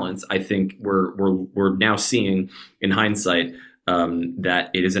check and balance. I think we're now seeing in hindsight that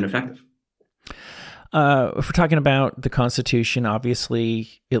it is ineffective. If we're talking about the Constitution,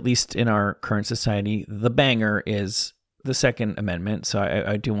 obviously, at least in our current society, the banger is the Second Amendment. So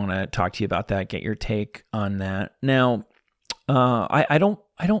I do want to talk to you about that, get your take on that. Now, I don't,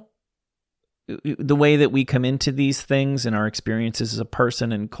 the way that we come into these things and our experiences as a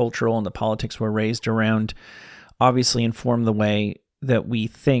person and cultural and the politics we're raised around obviously inform the way that we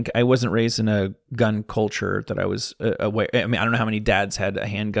think. I wasn't raised in a gun culture that I was aware. I mean, I don't know how many dads had a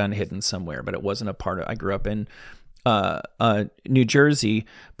handgun hidden somewhere, but it wasn't a part of. I grew up in New Jersey,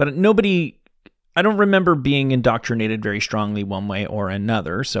 but I don't remember being indoctrinated very strongly one way or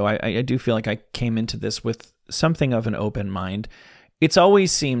another. So I do feel like I came into this with something of an open mind. It's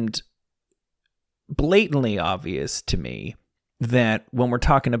always seemed blatantly obvious to me that when we're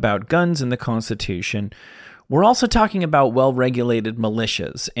talking about guns in the Constitution, we're also talking about well-regulated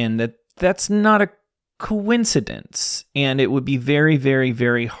militias, and that's not a coincidence. And it would be very, very,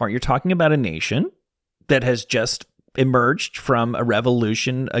 very hard. You're talking about a nation that has just emerged from a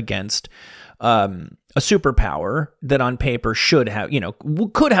revolution against a superpower that on paper should have,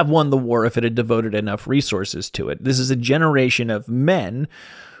 could have won the war if it had devoted enough resources to it. This is a generation of men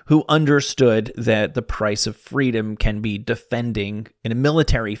who understood that the price of freedom can be defending in a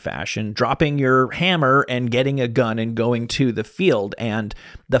military fashion, dropping your hammer and getting a gun and going to the field. And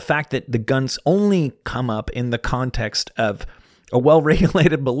the fact that the guns only come up in the context of a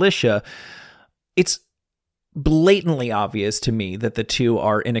well-regulated militia, it's blatantly obvious to me that the two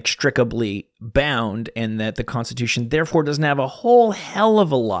are inextricably bound, and that the Constitution therefore doesn't have a whole hell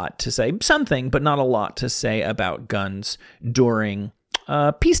of a lot to say, something, but not a lot to say about guns during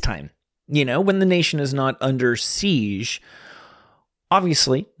peacetime, when the nation is not under siege.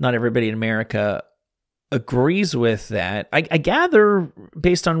 Obviously, not everybody in America agrees with that. I gather,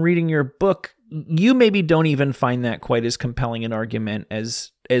 based on reading your book, you maybe don't even find that quite as compelling an argument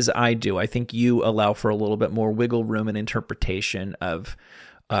as I do. I think you allow for a little bit more wiggle room and interpretation of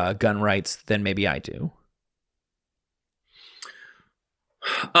gun rights than maybe I do.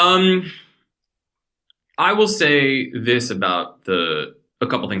 I will say this about a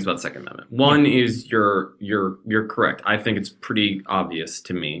couple things about the Second Amendment. One is you're correct. I think it's pretty obvious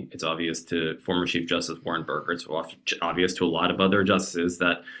to me. It's obvious to former Chief Justice Warren Burger. It's obvious to a lot of other justices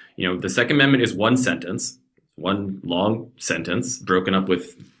that the Second Amendment is one sentence, one long sentence broken up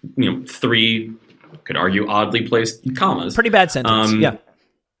with three, could argue oddly placed commas. Pretty bad sentence. Yeah.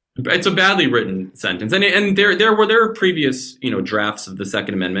 It's a badly written sentence, and there were previous drafts of the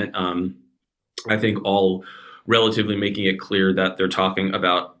Second Amendment. I think all relatively making it clear that they're talking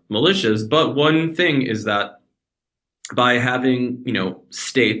about militias. But one thing is that by having,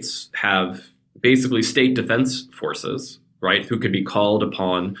 states have basically state defense forces, right, who could be called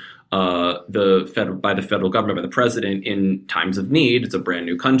upon by the federal government, by the president in times of need. It's a brand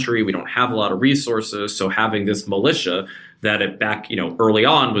new country. We don't have a lot of resources. So having this militia that back, early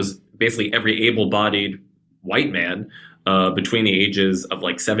on was basically every able-bodied white man between the ages of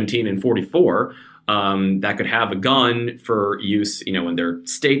like 17 and 44 that could have a gun for use, in their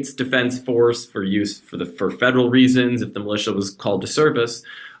state's defense force, for use for federal reasons, if the militia was called to service.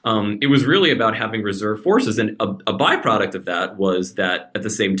 It was really about having reserve forces. And a byproduct of that was that at the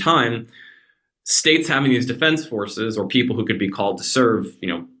same time, states having these defense forces or people who could be called to serve,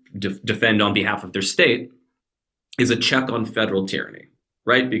 defend on behalf of their state is a check on federal tyranny,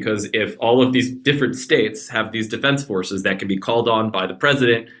 right? Because if all of these different states have these defense forces that can be called on by the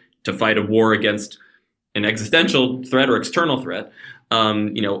president to fight a war against an existential threat or external threat,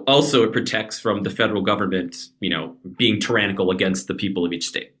 also it protects from the federal government, being tyrannical against the people of each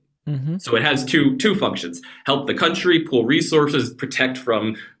state. Mm-hmm. So it has two functions: help the country, pool resources, protect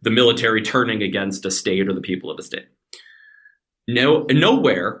from the military turning against a state or the people of a state.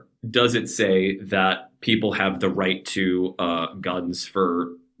 Nowhere does it say that people have the right to guns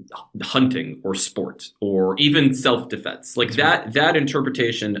for hunting or sport or even self-defense. Like that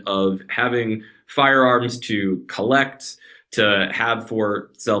interpretation of having firearms to collect, to have for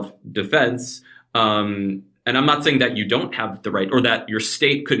self-defense. And I'm not saying that you don't have the right, or that your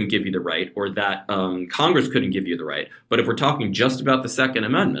state couldn't give you the right, or that Congress couldn't give you the right. But if we're talking just about the Second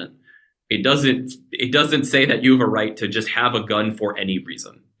Amendment, it doesn't say that you have a right to just have a gun for any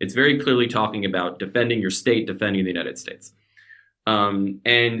reason. It's very clearly talking about defending your state, defending the United States.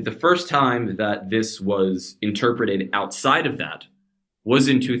 And the first time that this was interpreted outside of that was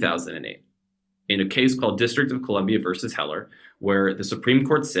in 2008 in a case called District of Columbia versus Heller, where the Supreme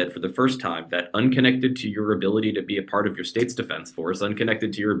Court said for the first time that unconnected to your ability to be a part of your state's defense force,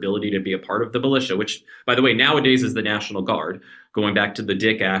 unconnected to your ability to be a part of the militia, which, by the way, nowadays is the National Guard, going back to the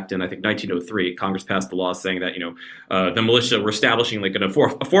Dick Act in, I think, 1903, Congress passed the law saying that, the militia, we're establishing like a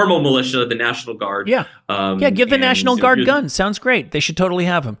formal militia, the National Guard. Yeah. Give the National Guard guns. Sounds great. They should totally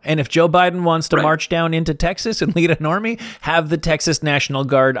have them. And if Joe Biden wants to march down into Texas and lead an army, have the Texas National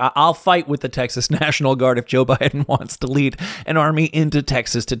Guard. I'll fight with the Texas National Guard if Joe Biden wants to lead an army into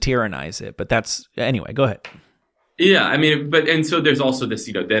Texas to tyrannize it. But anyway, go ahead. Yeah, I mean, and so there's also this,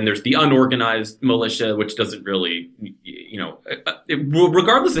 then there's the unorganized militia, which doesn't really,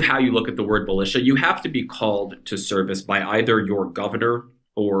 regardless of how you look at the word militia, you have to be called to service by either your governor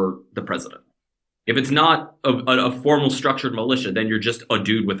or the president. If it's not a formal structured militia, then you're just a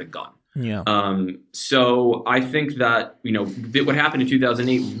dude with a gun. Yeah. So I think that, what happened in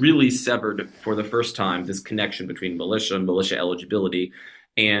 2008 really severed for the first time this connection between militia and militia eligibility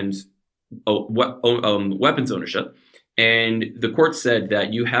and weapons ownership. And the court said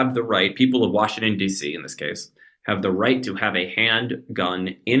that you have the right, people of Washington, D.C. in this case, have the right to have a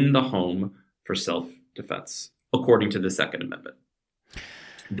handgun in the home for self-defense, according to the Second Amendment.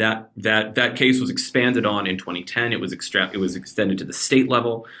 That case was expanded on in 2010. It was extended to the state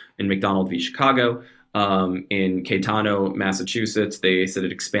level in McDonald v. Chicago. In Caetano, Massachusetts, they said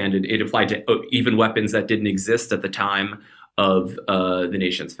it applied to even weapons that didn't exist at the time of the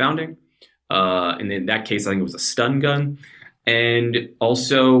nation's founding. And in that case, I think it was a stun gun. And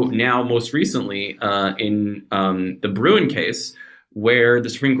also now, most recently, in the Bruin case, where the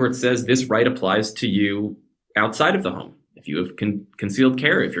Supreme Court says this right applies to you outside of the home. If you have concealed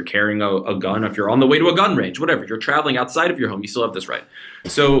carry, if you're carrying a gun, if you're on the way to a gun range, whatever, you're traveling outside of your home, you still have this right.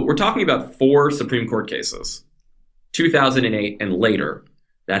 So we're talking about 4 Supreme Court cases, 2008 and later,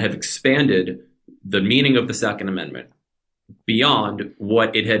 that have expanded the meaning of the Second Amendment beyond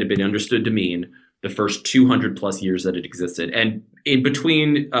what it had been understood to mean the first 200 plus years that it existed. And in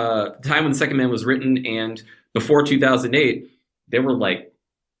between the time when the Second Amendment was written and before 2008, there were like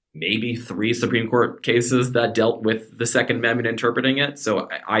maybe 3 Supreme Court cases that dealt with the Second Amendment interpreting it. So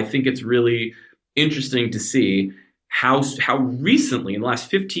I think it's really interesting to see how recently, in the last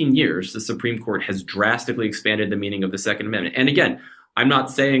 15 years, the Supreme Court has drastically expanded the meaning of the Second Amendment. And again, I'm not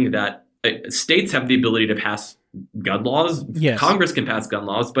saying that states have the ability to pass gun laws. Yes. Congress can pass gun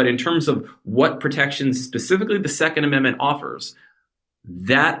laws. But in terms of what protections specifically the Second Amendment offers,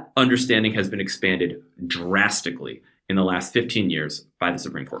 that understanding has been expanded drastically in the last 15 years by the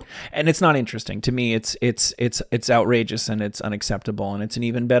Supreme Court. And it's not interesting. To me, it's outrageous and it's unacceptable. And it's an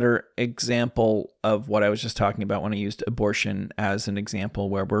even better example of what I was just talking about when I used abortion as an example,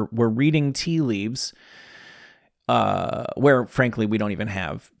 where we're reading tea leaves, where frankly we don't even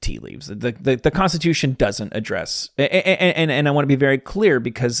have tea leaves. The Constitution doesn't address, and I want to be very clear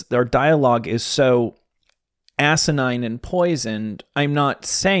because our dialogue is so asinine and poisoned. I'm not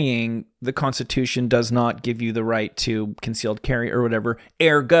saying the Constitution does not give you the right to concealed carry or whatever,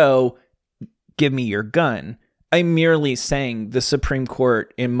 ergo, give me your gun. I'm merely saying the Supreme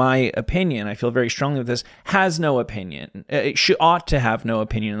Court, in my opinion, I feel very strongly with this, has no opinion. It ought to have no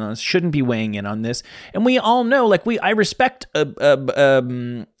opinion on this, shouldn't be weighing in on this. And we all know, I respect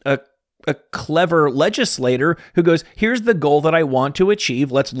a clever legislator who goes, here's the goal that I want to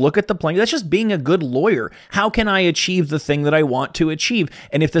achieve. Let's look at the plan. That's just being a good lawyer. How can I achieve the thing that I want to achieve?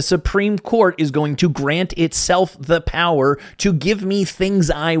 And if the Supreme Court is going to grant itself the power to give me things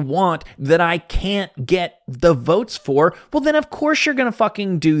I want that I can't get the votes for, well, then of course you're going to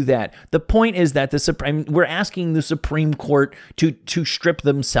fucking do that. The point is that we're asking the Supreme Court to strip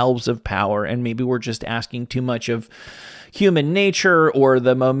themselves of power, and maybe we're just asking too much of human nature or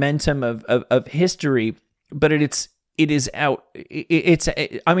the momentum of history, but I know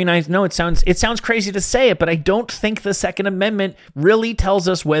it sounds crazy to say it, but I don't think the Second Amendment really tells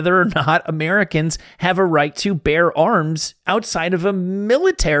us whether or not Americans have a right to bear arms outside of a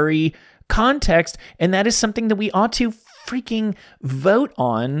military context, and that is something that we ought to freaking vote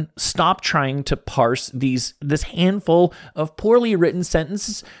on. Stop trying to parse this handful of poorly written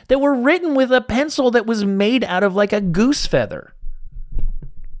sentences that were written with a pencil that was made out of like a goose feather.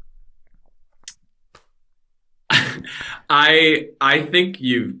 I think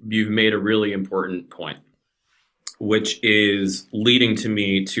you've made a really important point, which is leading to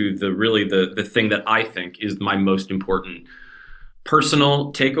me to the thing that I think is my most important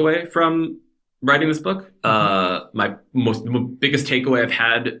personal takeaway from writing this book. My biggest takeaway I've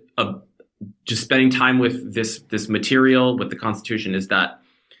had just spending time with this material, with the Constitution, is that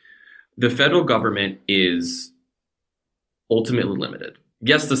the federal government is ultimately limited.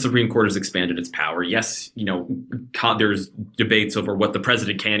 Yes, the Supreme Court has expanded its power. Yes, there's debates over what the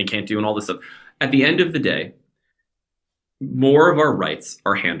president can and can't do and all this stuff. At the end of the day, more of our rights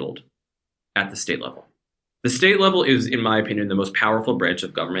are handled at the state level. The state level is, in my opinion, the most powerful branch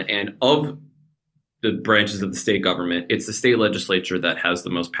of government, and of the branches of the state government, it's the state legislature that has the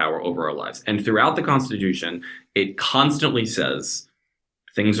most power over our lives. And throughout the Constitution, it constantly says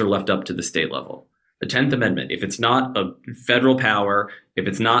things are left up to the state level. The 10th Amendment, if it's not a federal power, if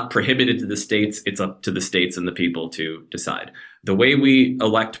it's not prohibited to the states, it's up to the states and the people to decide. The way we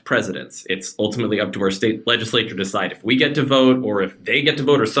elect presidents, it's ultimately up to our state legislature to decide if we get to vote or if they get to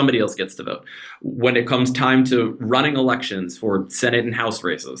vote or somebody else gets to vote. When it comes time to running elections for Senate and House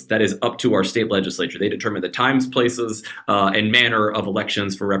races, that is up to our state legislature. They determine the times, places, and manner of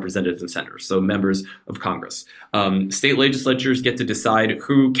elections for representatives and senators, so members of Congress. State legislatures get to decide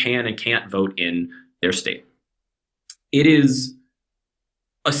who can and can't vote in their state. It is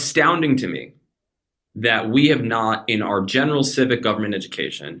astounding to me that we have not, in our general civic government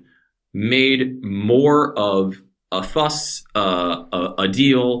education, made more of a fuss, a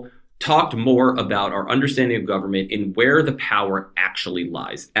deal, talked more about our understanding of government and where the power actually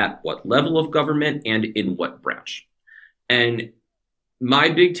lies, at what level of government and in what branch. And my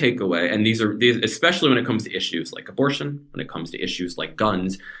big takeaway, and these especially when it comes to issues like abortion, when it comes to issues like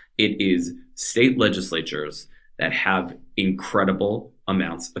guns, it is state legislatures that have incredible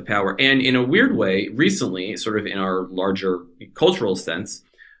amounts of power. And in a weird way, recently, sort of in our larger cultural sense,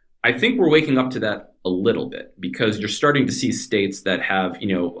 I think we're waking up to that a little bit, because you're starting to see states that have,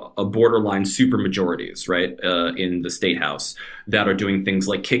 a borderline supermajorities, right, in the state house, that are doing things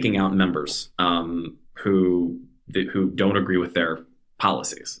like kicking out members who don't agree with their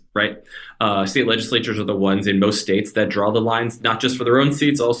policies, right? State legislatures are the ones in most states that draw the lines, not just for their own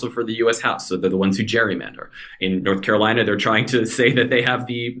seats, also for the U.S. House. So they're the ones who gerrymander. In North Carolina, they're trying to say that they have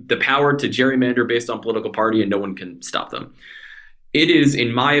the power to gerrymander based on political party, and no one can stop them. It is,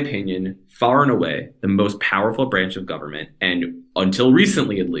 in my opinion, far and away the most powerful branch of government. And until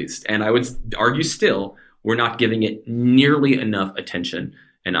recently, at least, and I would argue still, we're not giving it nearly enough attention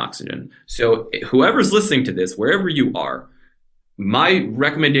and oxygen. So whoever's listening to this, wherever you are, my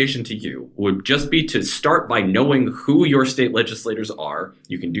recommendation to you would just be to start by knowing who your state legislators are.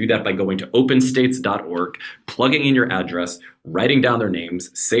 You can do that by going to openstates.org, plugging in your address, writing down their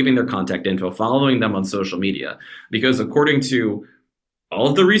names, saving their contact info, following them on social media. Because according to all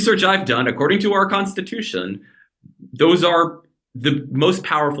of the research I've done, according to our Constitution, those are the most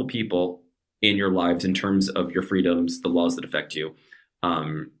powerful people in your lives in terms of your freedoms, the laws that affect you.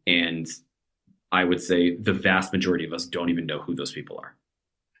 And I would say the vast majority of us don't even know who those people are.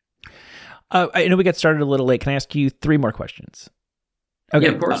 I know we got started a little late. Can I ask you 3 more questions? Okay,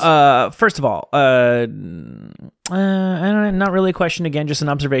 yeah, of course. First of all, not really a question again, just an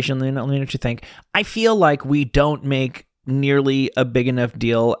observation. Let me know what you think. I feel like we don't make nearly a big enough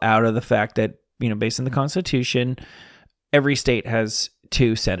deal out of the fact that, based on the Constitution, every state has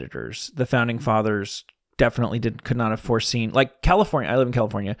 2 senators. The founding fathers definitely could not have foreseen, like California. I live in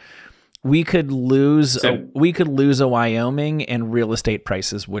California. We could lose a Wyoming, and real estate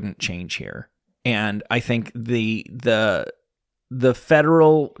prices wouldn't change here. And I think the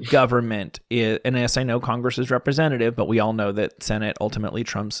federal government is, and yes, I know Congress is representative, but we all know that Senate ultimately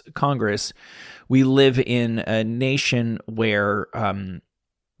trumps Congress. We live in a nation where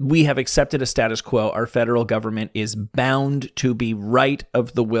we have accepted a status quo. Our federal government is bound to be right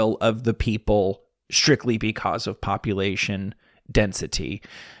of the will of the people, strictly because of population density.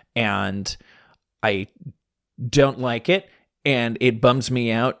 And I don't like it, and it bums me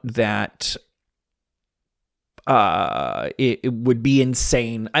out that it would be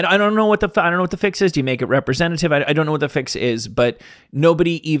insane. I don't know what the fix is. Do you make it representative? I don't know what the fix is, but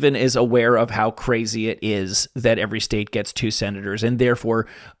nobody even is aware of how crazy it is that every state gets 2 senators, and therefore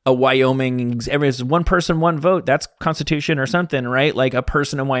a Wyoming, every 1 person, 1 vote. That's Constitution or something, right? Like a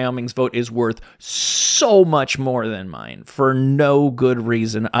person in Wyoming's vote is worth so much more than mine for no good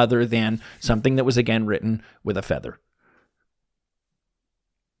reason other than something that was again written with a feather.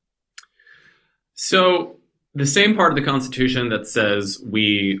 So the same part of the Constitution that says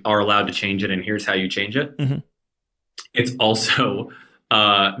we are allowed to change it and here's how you change it. Mm-hmm. It's also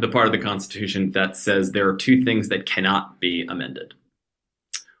the part of the Constitution that says there are 2 things that cannot be amended.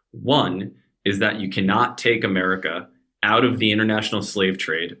 One is that you cannot take America out of the international slave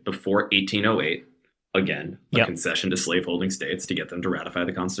trade before 1808. Again, a concession to slaveholding states to get them to ratify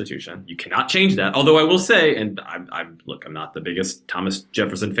the Constitution. You cannot change that. Although I will say, and I'm not the biggest Thomas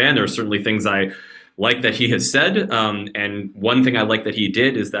Jefferson fan. There are certainly things I like that he has said. And one thing I like that he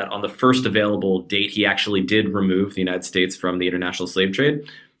did is that on the first available date, he actually did remove the United States from the international slave trade.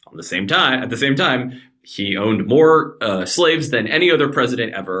 At the same time, he owned more slaves than any other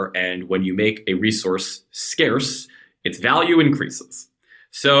president ever. And when you make a resource scarce, its value increases.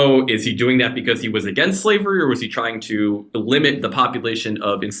 So is he doing that because he was against slavery, or was he trying to limit the population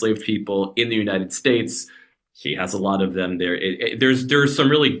of enslaved people in the United States? He has a lot of them there. There's some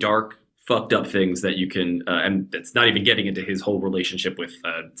really dark, fucked up things that you can, and that's not even getting into his whole relationship with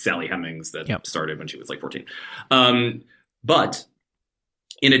Sally Hemings that started when she was like 14. But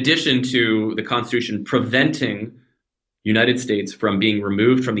in addition to the Constitution preventing United States from being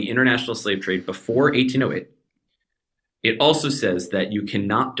removed from the international slave trade before 1808, it also says that you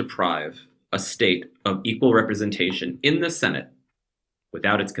cannot deprive a state of equal representation in the Senate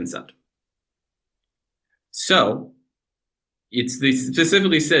without its consent. So it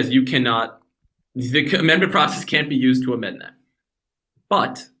specifically says you cannot, the amendment process can't be used to amend that.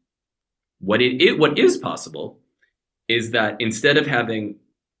 But what is possible is that instead of having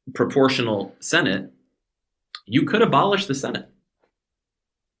proportional Senate, you could abolish the Senate.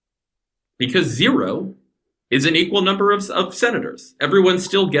 because 0 is an equal number of senators. Everyone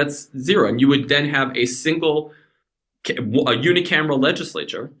still gets 0. And you would then have a unicameral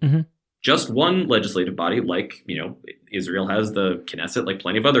legislature, just one legislative body, like, Israel has the Knesset, like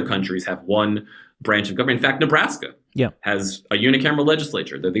plenty of other countries have one branch of government. In fact, Nebraska has a unicameral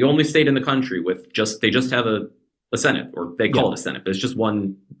legislature. They're the only state in the country with they just have a Senate, or they call it a Senate, but it's just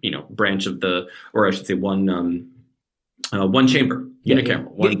one, branch of or I should say one chamber,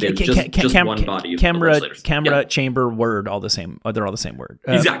 unicameral. Just one body of legislators. Chamber, word, all the same. They're all the same word.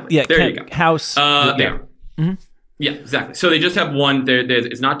 Exactly. There you go. House. They are. Yeah, exactly. So they just have one.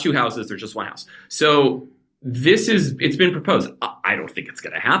 It's not two houses. There's just one house. So it's been proposed. I don't think it's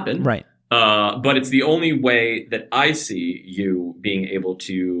going to happen. Right. But it's the only way that I see you being able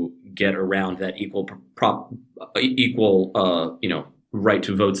to get around that equal right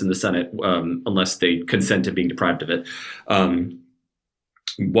to votes in the Senate, unless they consent to being deprived of it,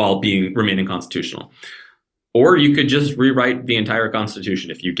 while remaining constitutional. Or you could just rewrite the entire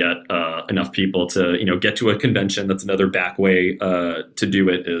Constitution if you get enough people to, get to a convention. That's another back way to do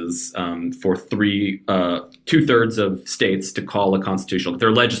it, is for 2/3 of states to call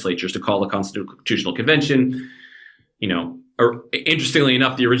their legislatures to call a constitutional convention. Or interestingly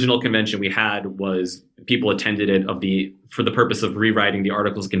enough, the original convention we had was people attended it for the purpose of rewriting the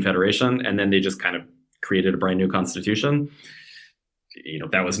Articles of Confederation, and then they just kind of created a brand new constitution.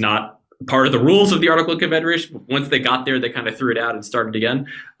 That was not part of the rules of the Article of Confederation. Once they got there, they kind of threw it out and started again.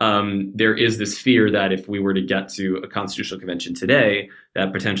 There is this fear that if we were to get to a constitutional convention today,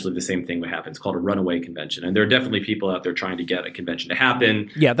 that potentially the same thing would happen. It's called a runaway convention, and there are definitely people out there trying to get a convention to happen.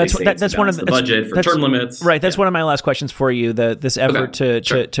 Yeah, that's one of the budget for term limits. Right, that's one of my last questions for you. This effort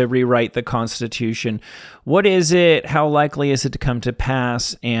to rewrite the Constitution. What is it? How likely is it to come to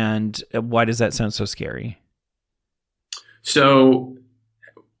pass? And why does that sound so scary? So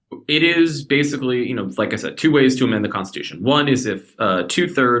it is basically, like I said, two ways to amend the Constitution. One is if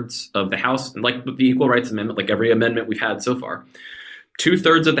 2/3 of the House, like the Equal Rights Amendment, like every amendment we've had so far,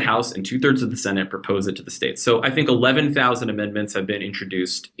 2/3 of the House and 2/3 of the Senate propose it to the states. So I think 11,000 amendments have been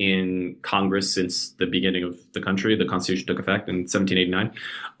introduced in Congress since the beginning of the country. The Constitution took effect in 1789.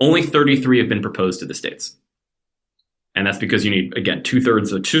 Only 33 have been proposed to the states. And that's because you need, again,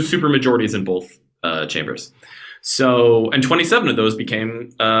 2/3 of two supermajorities in both chambers. So, and 27 of those became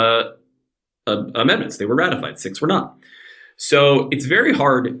amendments. They were ratified. 6 were not. So it's very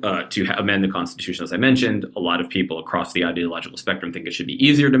hard to amend the Constitution. As I mentioned, a lot of people across the ideological spectrum think it should be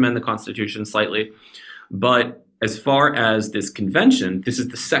easier to amend the Constitution slightly. But as far as this convention, this is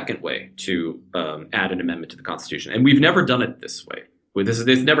the second way to add an amendment to the Constitution. And we've never done it this way.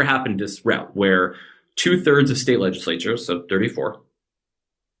 This never happened this route, where 2/3 of state legislatures, so 34,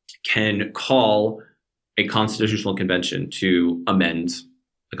 can call a constitutional convention to amend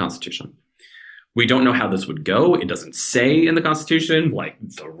the Constitution. We don't know how this would go. It doesn't say in the Constitution, like,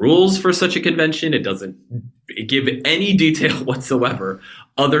 the rules for such a convention. It doesn't give any detail whatsoever,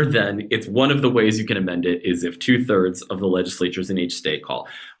 other than it's one of the ways you can amend it is if 2/3 of the legislatures in each state call.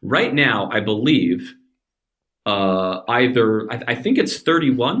 Right now, I believe I think it's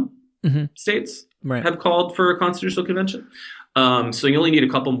 31 states have called for a constitutional convention. So you only need a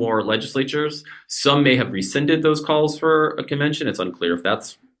couple more legislatures. Some may have rescinded those calls for a convention. It's unclear if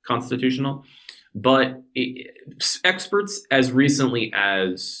that's constitutional. But experts, as recently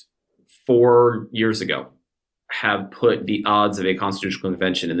as 4 years ago, have put the odds of a constitutional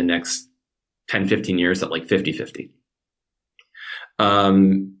convention in the next 10, 15 years at like 50-50.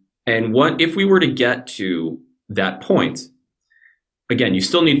 And if we were to get to that point, again, you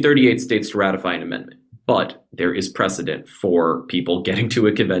still need 38 states to ratify an amendment. But there is precedent for people getting to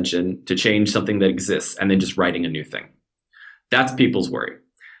a convention to change something that exists and then just writing a new thing. That's people's worry.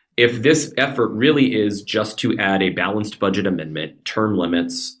 If this effort really is just to add a balanced budget amendment, term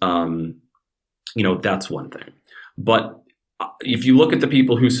limits, that's one thing. But if you look at the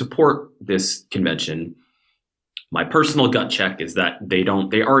people who support this convention, my personal gut check is that they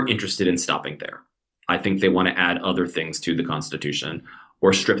aren't interested in stopping there. I think they want to add other things to the Constitution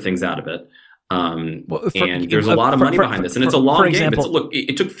or strip things out of it. And there's a lot of money behind this, and it's a long game.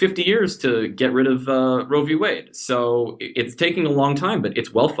 It took 50 years to get rid of Roe v. Wade, so it's taking a long time, but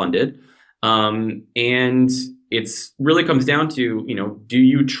it's well funded, and it's really comes down to, do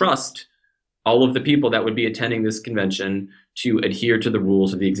you trust all of the people that would be attending this convention to adhere to the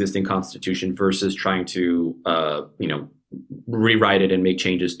rules of the existing Constitution versus trying to rewrite it and make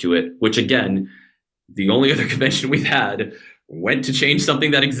changes to it? Which, again, the only other convention we've had went to change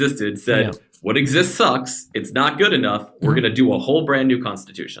something that existed, said, what exists sucks, it's not good enough, we're going to do a whole brand new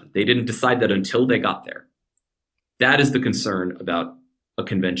Constitution. They didn't decide that until they got there. That is the concern about a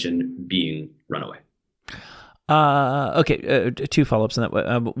convention being run away. Okay, two follow-ups on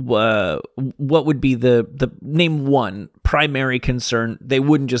that. What would be the name one primary concern? They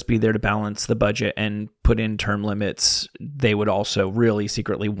wouldn't just be there to balance the budget and put in term limits. They would also really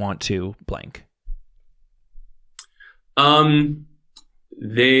secretly want to blank.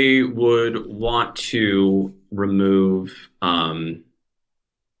 They would want to remove,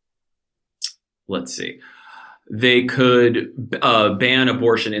 let's see. They could ban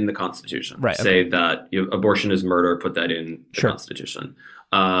abortion in the Constitution. Right. Say that abortion is murder, put that in the Constitution.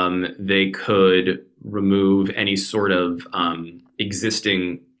 They could remove any sort of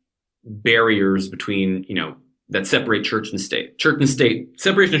existing barriers between, that separate church and state. Church and state,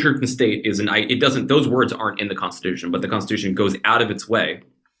 separation of church and state those words aren't in the Constitution, but the Constitution goes out of its way.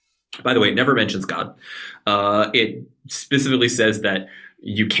 By the way, it never mentions God. It specifically says that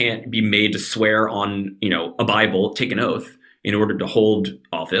you can't be made to swear on, a Bible, take an oath in order to hold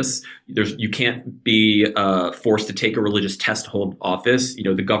office. You can't be forced to take a religious test to hold office.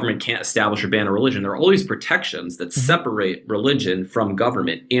 The government can't establish or ban a religion. There are all these protections that separate religion from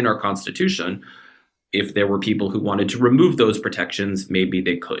government in our Constitution. If there were people who wanted to remove those protections, maybe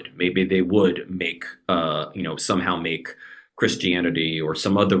they could. Maybe they would make, somehow make Christianity or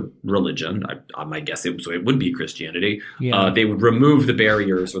some other religion, my guess it would be Christianity, they would remove the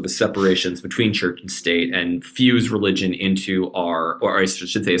barriers or the separations between church and state and fuse religion into or I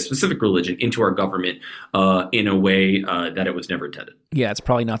should say a specific religion into our government in a way that it was never intended. Yeah, it's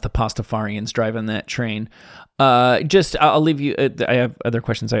probably not the Pastafarians driving that train. I'll leave you. I have other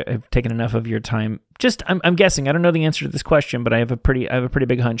questions. I've taken enough of your time. I'm guessing. I don't know the answer to this question, but I have a pretty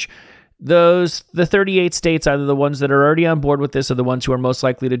big hunch. The 38 states, either the ones that are already on board with this or the ones who are most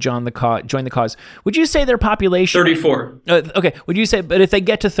likely to join the cause. Would you say their population? 34. Okay. Would you say, but if they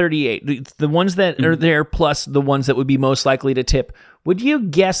get to 38, the ones that are there plus the ones that would be most likely to tip, would you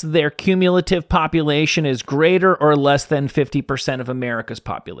guess their cumulative population is greater or less than 50% of America's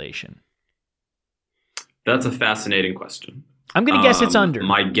population? That's a fascinating question. I'm going to guess it's under.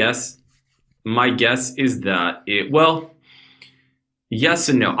 My guess is that yes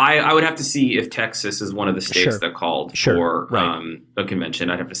and no. I would have to see if Texas is one of the states that called for a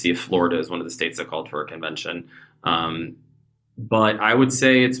convention. I'd have to see if Florida is one of the states that called for a convention. But I would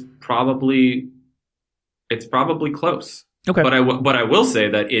say it's probably close. Okay. But I will say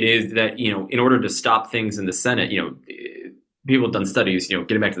that it is that, in order to stop things in the Senate, people have done studies,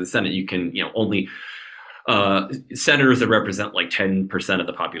 getting back to the Senate, you can, only senators that represent like 10% of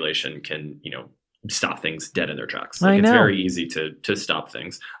the population can, stop things dead in their tracks. It's very easy to stop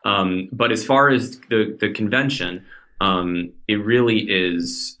things. But as far as the convention, it really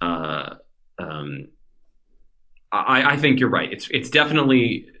is. I think you're right. It's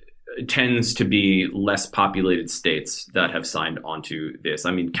definitely tends to be less populated states that have signed onto this.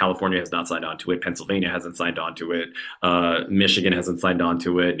 I mean, California has not signed onto it. Pennsylvania hasn't signed onto it. Michigan hasn't signed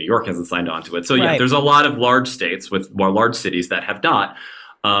onto it. New York hasn't signed onto it. So yeah, there's a lot of large states with more large cities that have not.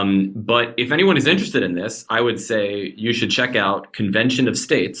 But if anyone is interested in this, I would say you should check out Convention of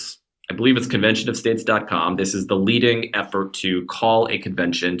States. I believe it's conventionofstates.com. This is the leading effort to call a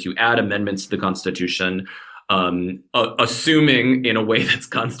convention to add amendments to the Constitution, assuming in a way that's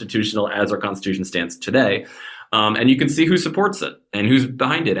constitutional as our Constitution stands today. And you can see who supports it and who's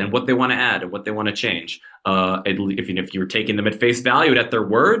behind it and what they want to add and what they want to change. If you're taking them at face value and at their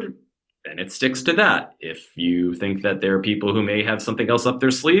word, then it sticks to that. If you think that there are people who may have something else up their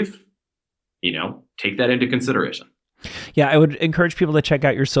sleeve, take that into consideration. Yeah, I would encourage people to check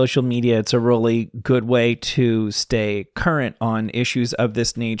out your social media. It's a really good way to stay current on issues of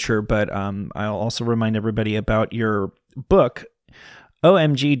this nature. But I'll also remind everybody about your book,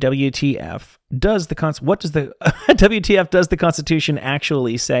 OMG WTF. What does the WTF does the Constitution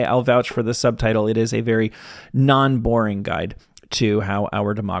actually say? I'll vouch for the subtitle. It is a very non-boring guide to how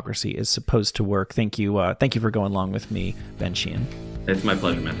our democracy is supposed to work. Thank you for going along with me, Ben Sheehan. It's my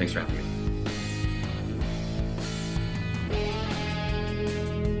pleasure, man. Thanks for having me.